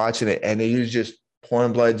 just watching it, and he was just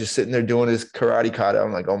pouring blood, just sitting there doing his karate kata.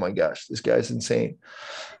 I'm like, oh my gosh, this guy's insane.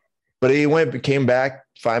 But he came back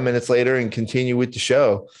 5 minutes later and continued with the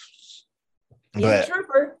show. He's a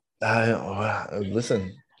trooper.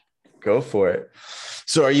 Listen, go for it.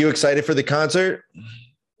 So are you excited for the concert?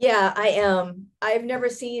 Yeah, I am. I've never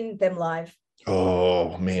seen them live.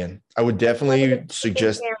 Oh man, I would definitely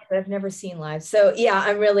suggest. I've never seen live. So yeah,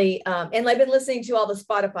 I'm really and I've been listening to all the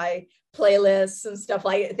Spotify playlists and stuff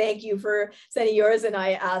like. Thank you for sending yours. And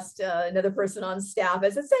I asked another person on staff. I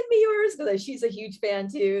said, send me yours because she's a huge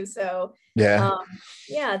fan too. So Yeah.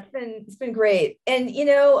 Yeah, it's been great. And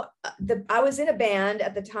I was in a band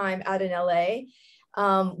at the time out in LA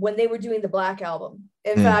when they were doing the Black album.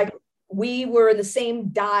 In fact, we were in the same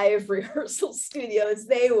dive rehearsal studio as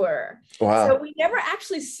they were. Wow. So we never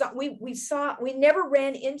actually we never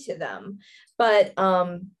ran into them. But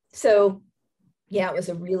so yeah, it was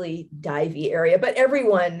a really divey area, but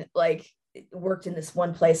everyone like worked in this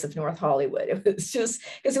one place of North Hollywood. It was just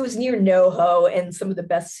because it was near NoHo and some of the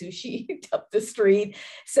best sushi up the street.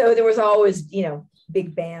 So there was always,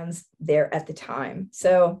 big bands there at the time.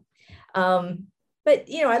 So but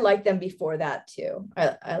I liked them before that too.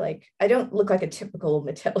 I don't look like a typical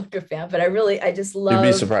Metallica fan, but I just love.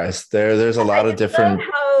 You'd be surprised. There's a lot of different. Love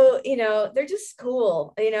how they're just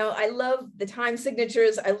cool. I love the time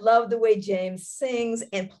signatures. I love the way James sings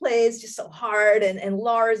and plays just so hard, and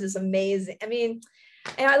Lars is amazing. I mean,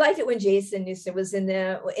 and I liked it when Jason Newsted was in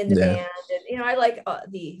the band, and I like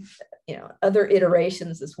the other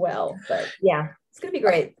iterations as well. But yeah, it's gonna be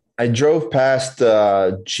great. I drove past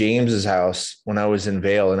James's house when I was in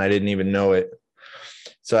Vail, and I didn't even know it.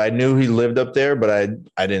 So I knew he lived up there, but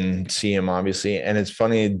I didn't see him, obviously. And it's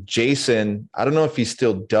funny, Jason, I don't know if he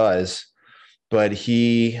still does, but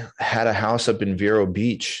he had a house up in Vero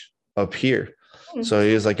Beach up here. Mm-hmm. So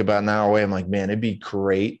he was like about an hour away. I'm like, man, it'd be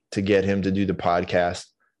great to get him to do the podcast.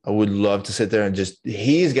 I would love to sit there and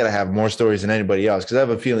he's got to have more stories than anybody else, because I have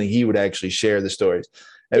a feeling he would actually share the stories.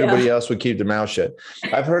 Everybody else would keep their mouth shut.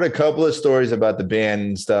 I've heard a couple of stories about the band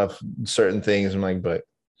and stuff, certain things. I'm like, but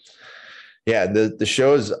yeah, the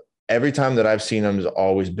shows, every time that I've seen them has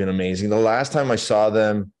always been amazing. The last time I saw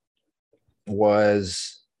them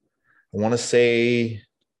was, I want to say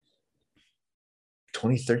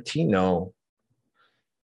 2013. No,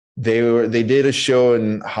 they did a show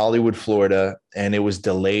in Hollywood, Florida, and it was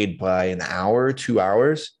delayed by an hour, 2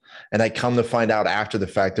 hours. And I come to find out after the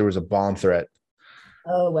fact, there was a bomb threat.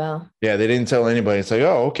 Oh, wow. Yeah, they didn't tell anybody. It's like,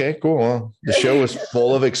 oh, okay, cool. Well, the show was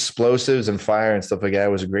full of explosives and fire and stuff like that.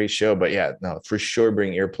 It was a great show. But yeah, no, for sure,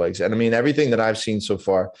 bring earplugs. And I mean, everything that I've seen so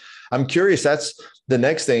far, I'm curious. That's the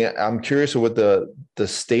next thing. I'm curious what the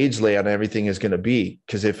stage layout and everything is going to be.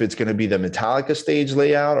 Because if it's going to be the Metallica stage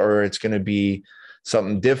layout, or it's going to be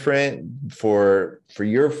something different for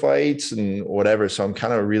your fights and whatever. So I'm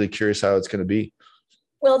kind of really curious how it's going to be.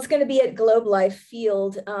 Well, it's going to be at Globe Life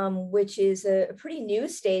Field, which is a pretty new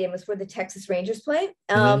stadium. It's where the Texas Rangers play.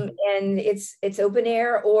 And it's open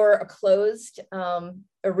air or a closed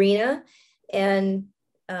arena. And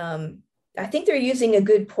I think they're using a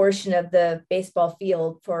good portion of the baseball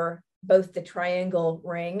field for both the Triangle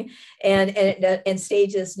Ring and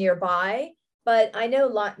stages nearby. But I know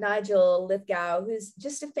Nigel Lithgow, who's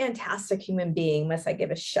just a fantastic human being. Must I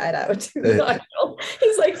give a shout out to Nigel?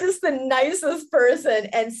 He's like just the nicest person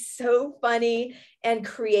and so funny and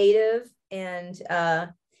creative. And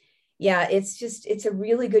yeah, it's a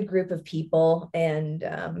really good group of people,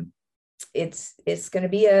 and it's going to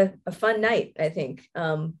be a fun night, I think.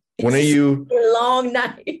 When are you? A long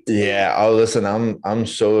night. Yeah. Oh, listen, I'm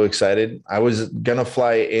so excited. I was gonna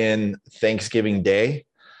fly in Thanksgiving Day.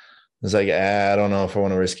 I was like, I don't know if I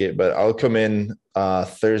want to risk it, but I'll come in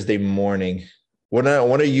Thursday morning. When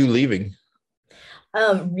are you leaving?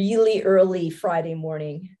 Really early Friday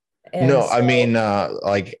morning. And no, so, I mean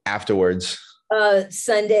like afterwards.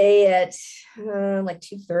 Sunday at like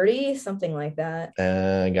 2:30, something like that.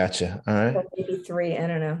 Gotcha. All right. Or maybe 3. I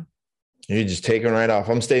don't know. You're just taking right off.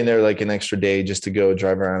 I'm staying there like an extra day just to go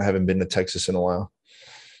drive around. I haven't been to Texas in a while.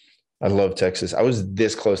 I love Texas. I was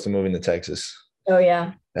this close to moving to Texas. Oh,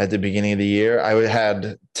 yeah. At the beginning of the year, I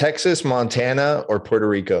had Texas, Montana, or Puerto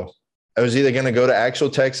Rico. I was either going to go to actual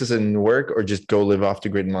Texas and work or just go live off the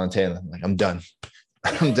grid in Montana. Like, I'm done.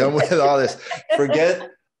 I'm done with all this. Forget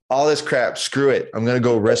all this crap. Screw it. I'm going to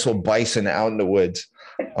go wrestle bison out in the woods.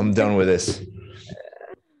 I'm done with this.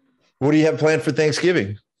 What do you have planned for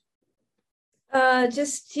Thanksgiving?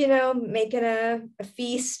 Just, making a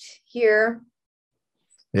feast here.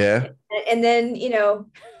 Yeah. And then,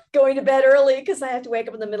 going to bed early because I have to wake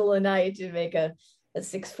up in the middle of the night to make a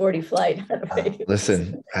 6:40 flight.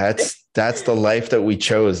 Listen, that's the life that we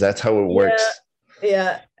chose. That's how it works.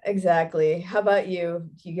 Yeah, exactly. How about you?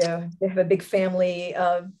 Do you have a big family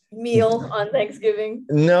meal on Thanksgiving?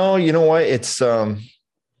 No, you know what? It's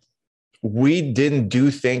we didn't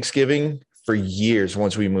do Thanksgiving for years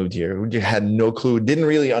once we moved here. We had no clue, didn't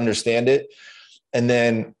really understand it. And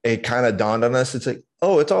then it kind of dawned on us. It's like,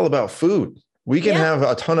 oh, it's all about food. We can have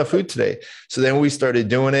a ton of food today. So then we started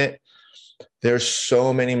doing it. There's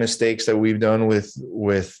so many mistakes that we've done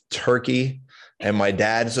with turkey. And my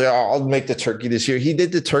dad said, I'll make the turkey this year. He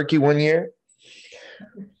did the turkey one year.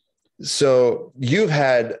 So you've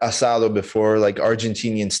had asado before, like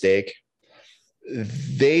Argentinian steak.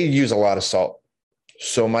 They use a lot of salt.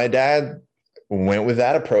 So my dad went with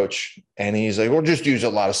that approach and he's like, we'll just use a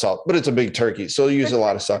lot of salt, but it's a big turkey. So use a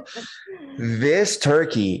lot of salt. This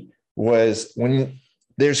turkey was when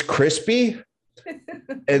there's crispy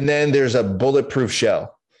and then there's a bulletproof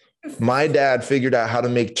shell. My dad figured out how to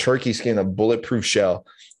make turkey skin a bulletproof shell.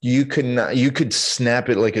 You could snap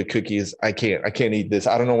it like a cookie. I can't eat this.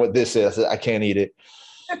 I don't know what this is. I can't eat it.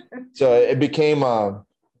 So it became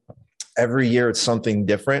every year it's something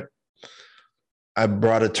different. I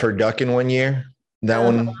brought a turducken one year. That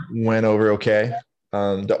one went over okay.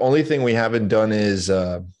 The only thing we haven't done is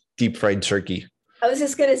deep fried turkey. I was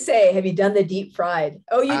just going to say, have you done the deep fried?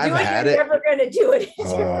 Oh, you do it. You're never going to do it.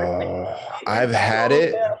 I've had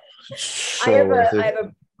it.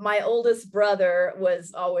 So my oldest brother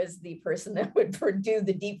was always the person that would do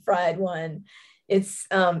the deep fried one. It's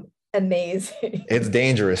amazing. It's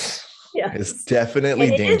dangerous. Yeah, it's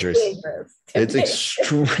definitely dangerous. It's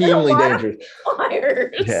extremely dangerous.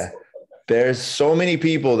 Yeah. There's so many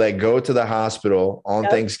people that go to the hospital on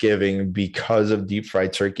Thanksgiving because of deep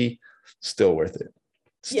fried turkey. Still worth it.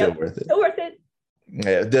 Still worth it. Still worth it.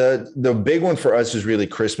 Yeah. The big one for us is really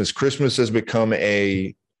Christmas. Christmas has become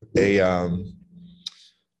a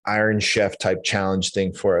Iron Chef type challenge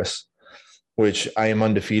thing for us, which I am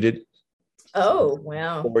undefeated. Oh,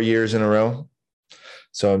 wow. 4 years in a row.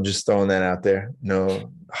 So I'm just throwing that out there.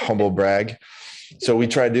 No humble brag. So we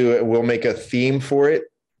try to do it. We'll make a theme for it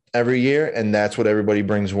every year. And that's what everybody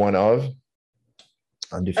brings one of.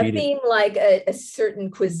 Undefeated. A theme like a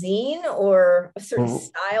certain cuisine or a certain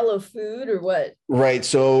style of food or what? Right.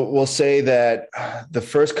 So we'll say that the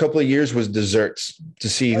first couple of years was desserts to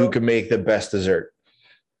see who could make the best dessert,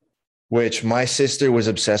 which my sister was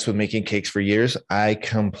obsessed with making cakes for years. I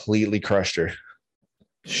completely crushed her.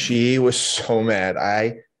 She was so mad.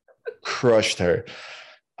 I crushed her.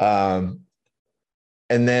 And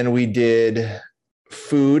then we did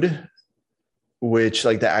food, which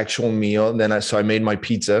like the actual meal. And then I made my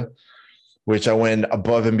pizza, which I went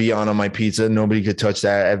above and beyond on my pizza. Nobody could touch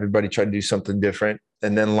that. Everybody tried to do something different.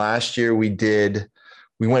 And then last year we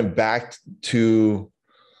went back to,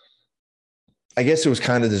 I guess it was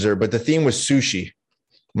kind of dessert, but the theme was sushi.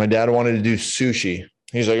 My dad wanted to do sushi.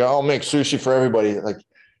 He's like, I'll make sushi for everybody. Like,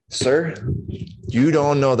 sir, you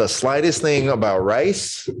don't know the slightest thing about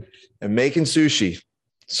rice and making sushi.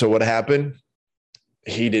 So what happened?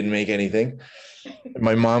 He didn't make anything.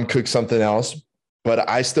 My mom cooked something else, but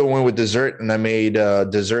I still went with dessert and I made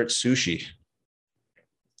dessert sushi,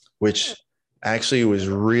 which actually was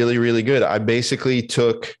really, really good. I basically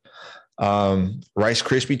took Rice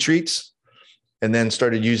Krispie treats, and then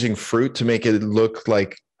started using fruit to make it look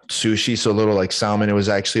like sushi. So a little like salmon. It was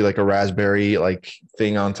actually like a raspberry like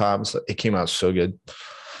thing on top. So it came out so good.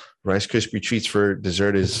 Rice Krispie treats for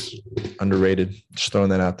dessert is underrated. Just throwing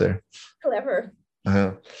that out there. Clever.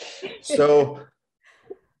 So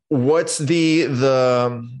what's the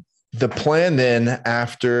plan then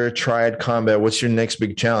after Triad Combat? What's your next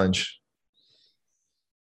big challenge?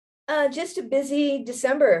 Just a busy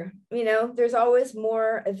December. There's always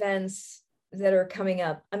more events that are coming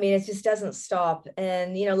up. I mean, it just doesn't stop.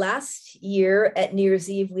 And, last year at New Year's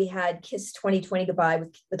Eve, we had Kiss 2020 Goodbye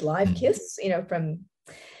with live Kiss, from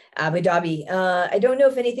Abu Dhabi. I don't know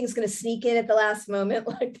if anything's going to sneak in at the last moment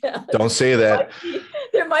like that. Don't say that.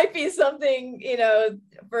 There might be something,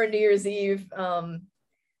 for New Year's Eve.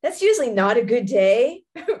 That's usually not a good day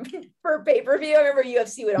for pay-per-view. I remember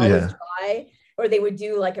UFC would always try, or they would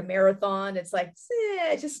do like a marathon. It's like,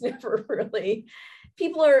 just never really.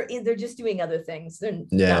 People they're just doing other things. They're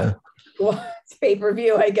not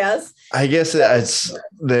pay-per-view, I guess. I guess it's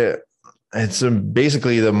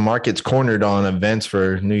basically the market's cornered on events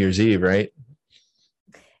for New Year's Eve, right?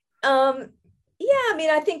 Yeah, I mean,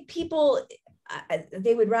 I think people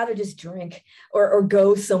they would rather just drink or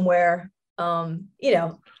go somewhere. So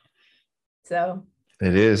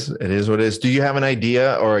it is what it is. Do you have an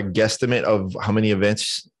idea or a guesstimate of how many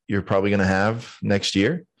events you're probably going to have next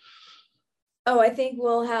year? Oh, I think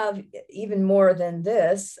we'll have even more than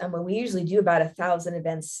this. I mean, we usually do about 1,000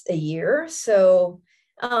 events a year. So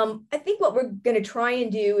I think what we're going to try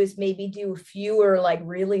and do is maybe do fewer, like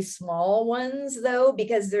really small ones, though,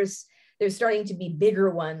 because there's starting to be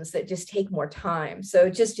bigger ones that just take more time. So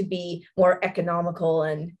just to be more economical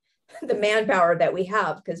and the manpower that we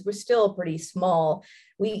have, because we're still pretty small.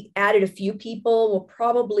 We added a few people. We'll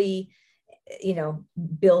probably,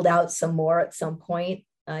 build out some more at some point.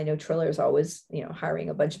 I know Triller is always, hiring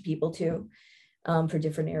a bunch of people too, for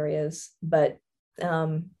different areas. But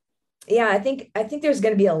yeah, I think there's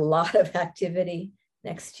going to be a lot of activity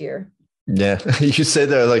next year. Yeah, you said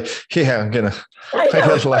that like, yeah, I'm gonna.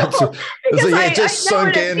 It's like it just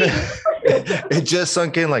sunk in. It just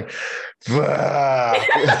sunk in like.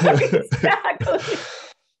 Exactly.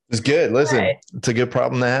 It's good. Listen, right. It's a good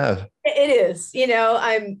problem to have. It is.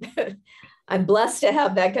 I'm blessed to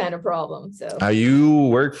have that kind of problem. So you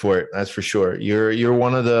work for it. That's for sure. You're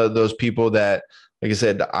one of those people that, like I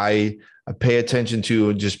said, I pay attention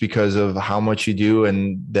to just because of how much you do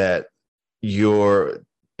and that you're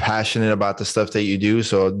passionate about the stuff that you do.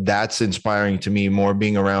 So that's inspiring to me more,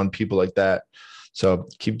 being around people like that. So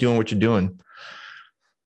keep doing what you're doing.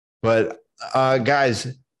 But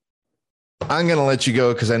guys, I'm going to let you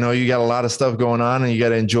go because I know you got a lot of stuff going on and you got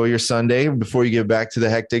to enjoy your Sunday before you get back to the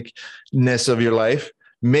hecticness of your life.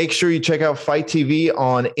 Make sure you check out Fight TV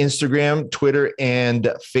on Instagram, Twitter,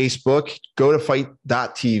 and Facebook. Go to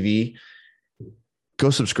fight.tv. Go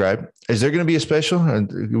subscribe. Is there going to be a special?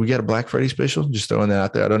 We got a Black Friday special? Just throwing that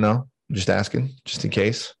out there. I don't know. I'm just asking, just in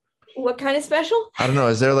case. What kind of special? I don't know.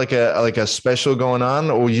 Is there like a special going on?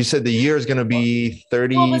 Or you said the year is going to be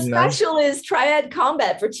 $30. Well, the special is Triad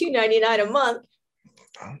Combat for $299 a month.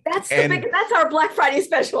 That's our Black Friday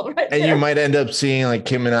special, right? And there. You might end up seeing like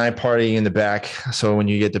Kim and I partying in the back. So when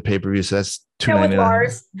you get the pay-per-view, so that's $299. With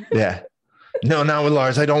Lars. Yeah. No, not with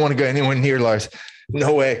Lars. I don't want to go anywhere near Lars.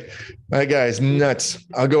 No way. That guy's nuts.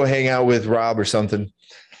 I'll go hang out with Rob or something.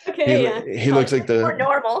 Okay. He looks like more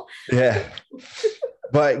normal. Yeah.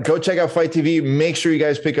 But go check out Fight TV. Make sure you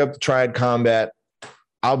guys pick up Triad Combat.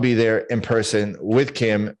 I'll be there in person with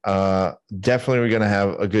Kim. Definitely we're going to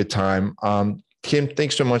have a good time. Kim,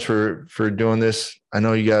 thanks so much for doing this. I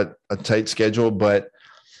know you got a tight schedule, but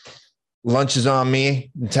lunch is on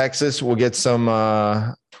me in Texas. We'll get some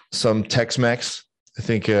Tex-Mex. I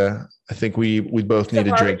think we both need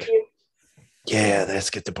a drink. Yeah, let's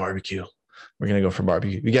get the barbecue. We're going to go for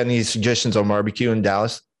barbecue. You got any suggestions on barbecue in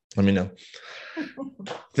Dallas? Let me know.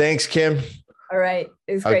 Thanks, Kim. All right.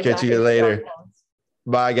 It was great. I'll catch you later.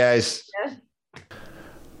 Bye, guys. Yeah.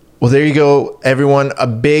 Well, there you go, everyone. A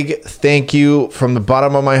big thank you from the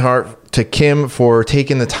bottom of my heart to Kim for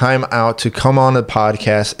taking the time out to come on the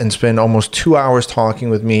podcast and spend almost 2 hours talking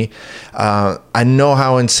with me. I know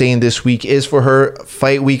how insane this week is for her.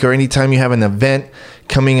 Fight week, or anytime you have an event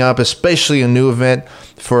coming up, especially a new event,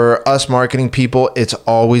 for us marketing people, it's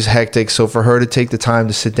always hectic. So for her to take the time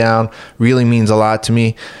to sit down really means a lot to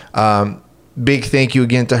me. Big thank you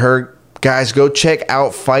again to her. Guys, go check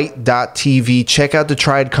out fight.tv. Check out the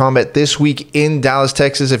Triad Combat this week in Dallas,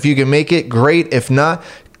 Texas. If you can make it, great. If not,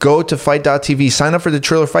 go to fight.tv. Sign up for the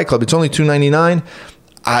Triller Fight Club. It's only $2.99.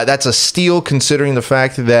 That's a steal considering the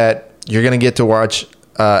fact that you're going to get to watch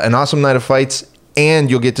an awesome night of fights, and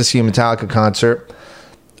you'll get to see a Metallica concert.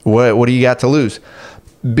 What do you got to lose?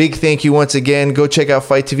 Big thank you once again. Go check out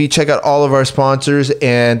Fight TV. Check out all of our sponsors,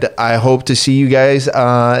 and I hope to see you guys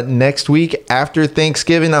next week after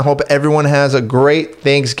Thanksgiving. I hope everyone has a great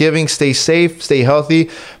Thanksgiving. Stay safe, stay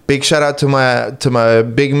healthy. Big shout out to my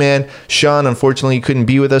big man Sean. Unfortunately, he couldn't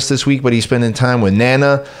be with us this week, but he's spending time with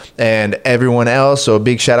Nana and everyone else. So a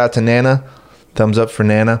big shout out to Nana. Thumbs up for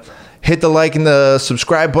Nana. Hit the like and the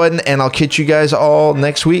subscribe button, and I'll catch you guys all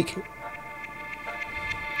next week.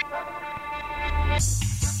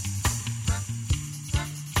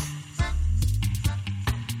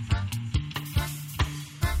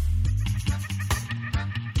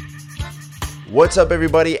 What's up,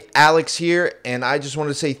 everybody? Alex here, and I just want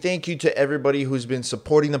to say thank you to everybody who's been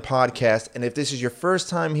supporting the podcast. And if this is your first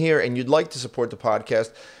time here and you'd like to support the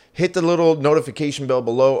podcast, hit the little notification bell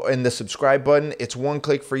below and the subscribe button. It's one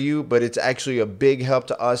click for you, but it's actually a big help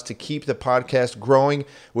to us to keep the podcast growing,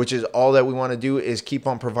 which is all that we want to do, is keep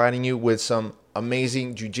on providing you with some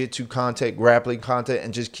amazing jiu-jitsu content, grappling content,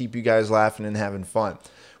 and just keep you guys laughing and having fun.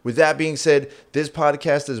 With that being said, this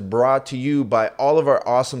podcast is brought to you by all of our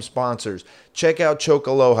awesome sponsors. Check out Choke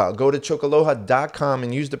Aloha. Go to chokealoha.com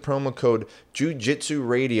and use the promo code Jiu-Jitsu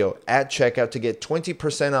Radio at checkout to get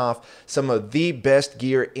 20% off some of the best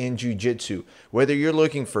gear in jiu-jitsu. Whether you're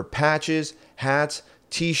looking for patches, hats,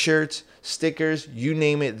 t-shirts, stickers, you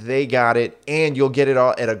name it, they got it, and you'll get it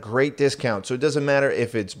all at a great discount. So it doesn't matter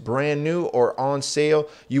if it's brand new or on sale,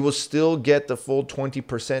 you will still get the full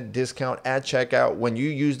 20% discount at checkout when you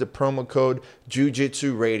use the promo code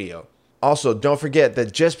Jiu-Jitsu Radio. Also, don't forget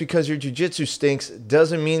that just because your jiu-jitsu stinks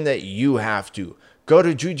doesn't mean that you have to. Go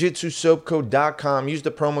to jujitsusoapco.com, use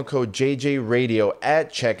the promo code JJRadio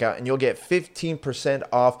at checkout, and you'll get 15%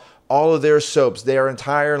 off all of their soaps, their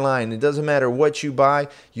entire line. It doesn't matter what you buy,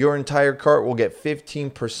 your entire cart will get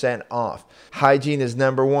 15% off. Hygiene is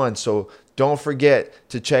number one, so don't forget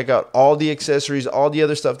to check out all the accessories, all the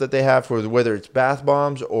other stuff that they have, for whether it's bath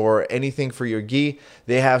bombs or anything for your gi.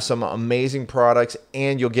 They have some amazing products,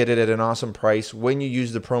 and you'll get it at an awesome price when you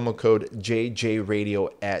use the promo code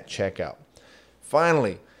JJRadio at checkout.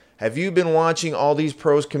 Finally, have you been watching all these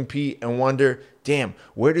pros compete and wonder, damn,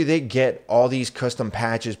 where do they get all these custom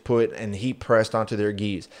patches put and heat pressed onto their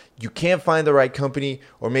gis? You can't find the right company,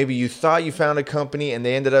 or maybe you thought you found a company and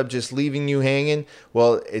they ended up just leaving you hanging.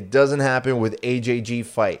 Well, it doesn't happen with AJG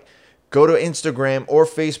Fight. Go to Instagram or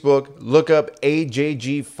Facebook, look up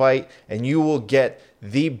AJG Fight, and you will get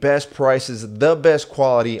the best prices, the best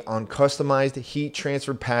quality on customized heat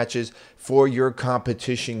transfer patches for your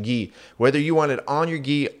competition gi. Whether you want it on your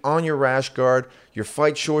gi, on your rash guard, your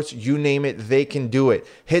fight shorts, you name it, they can do it.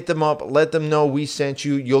 Hit them up, let them know we sent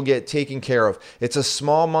you, you'll get taken care of. It's a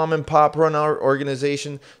small mom and pop run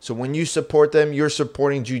organization, so when you support them, you're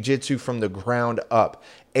supporting jiu-jitsu from the ground up.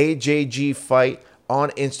 AJG Fight on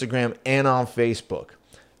Instagram and on Facebook.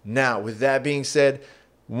 Now, with that being said,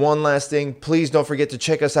 one last thing, please don't forget to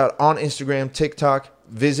check us out on Instagram, TikTok.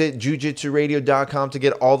 Visit jujitsuradio.com to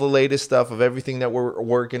get all the latest stuff of everything that we're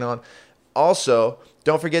working on. Also,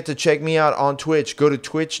 don't forget to check me out on Twitch. Go to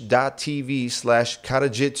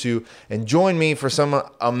twitch.tv/katajitsu and join me for some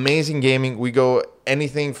amazing gaming. We go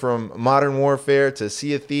anything from Modern Warfare to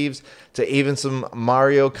Sea of Thieves to even some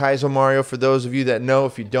Mario, Kaizo Mario, for those of you that know.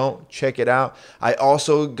 If you don't, check it out. I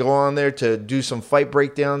also go on there to do some fight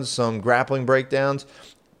breakdowns, some grappling breakdowns.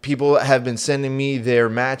 People have been sending me their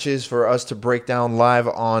matches for us to break down live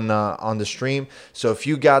on the stream. So if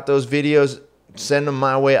you got those videos, send them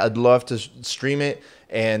my way. I'd love to stream it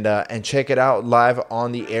and check it out live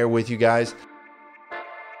on the air with you guys.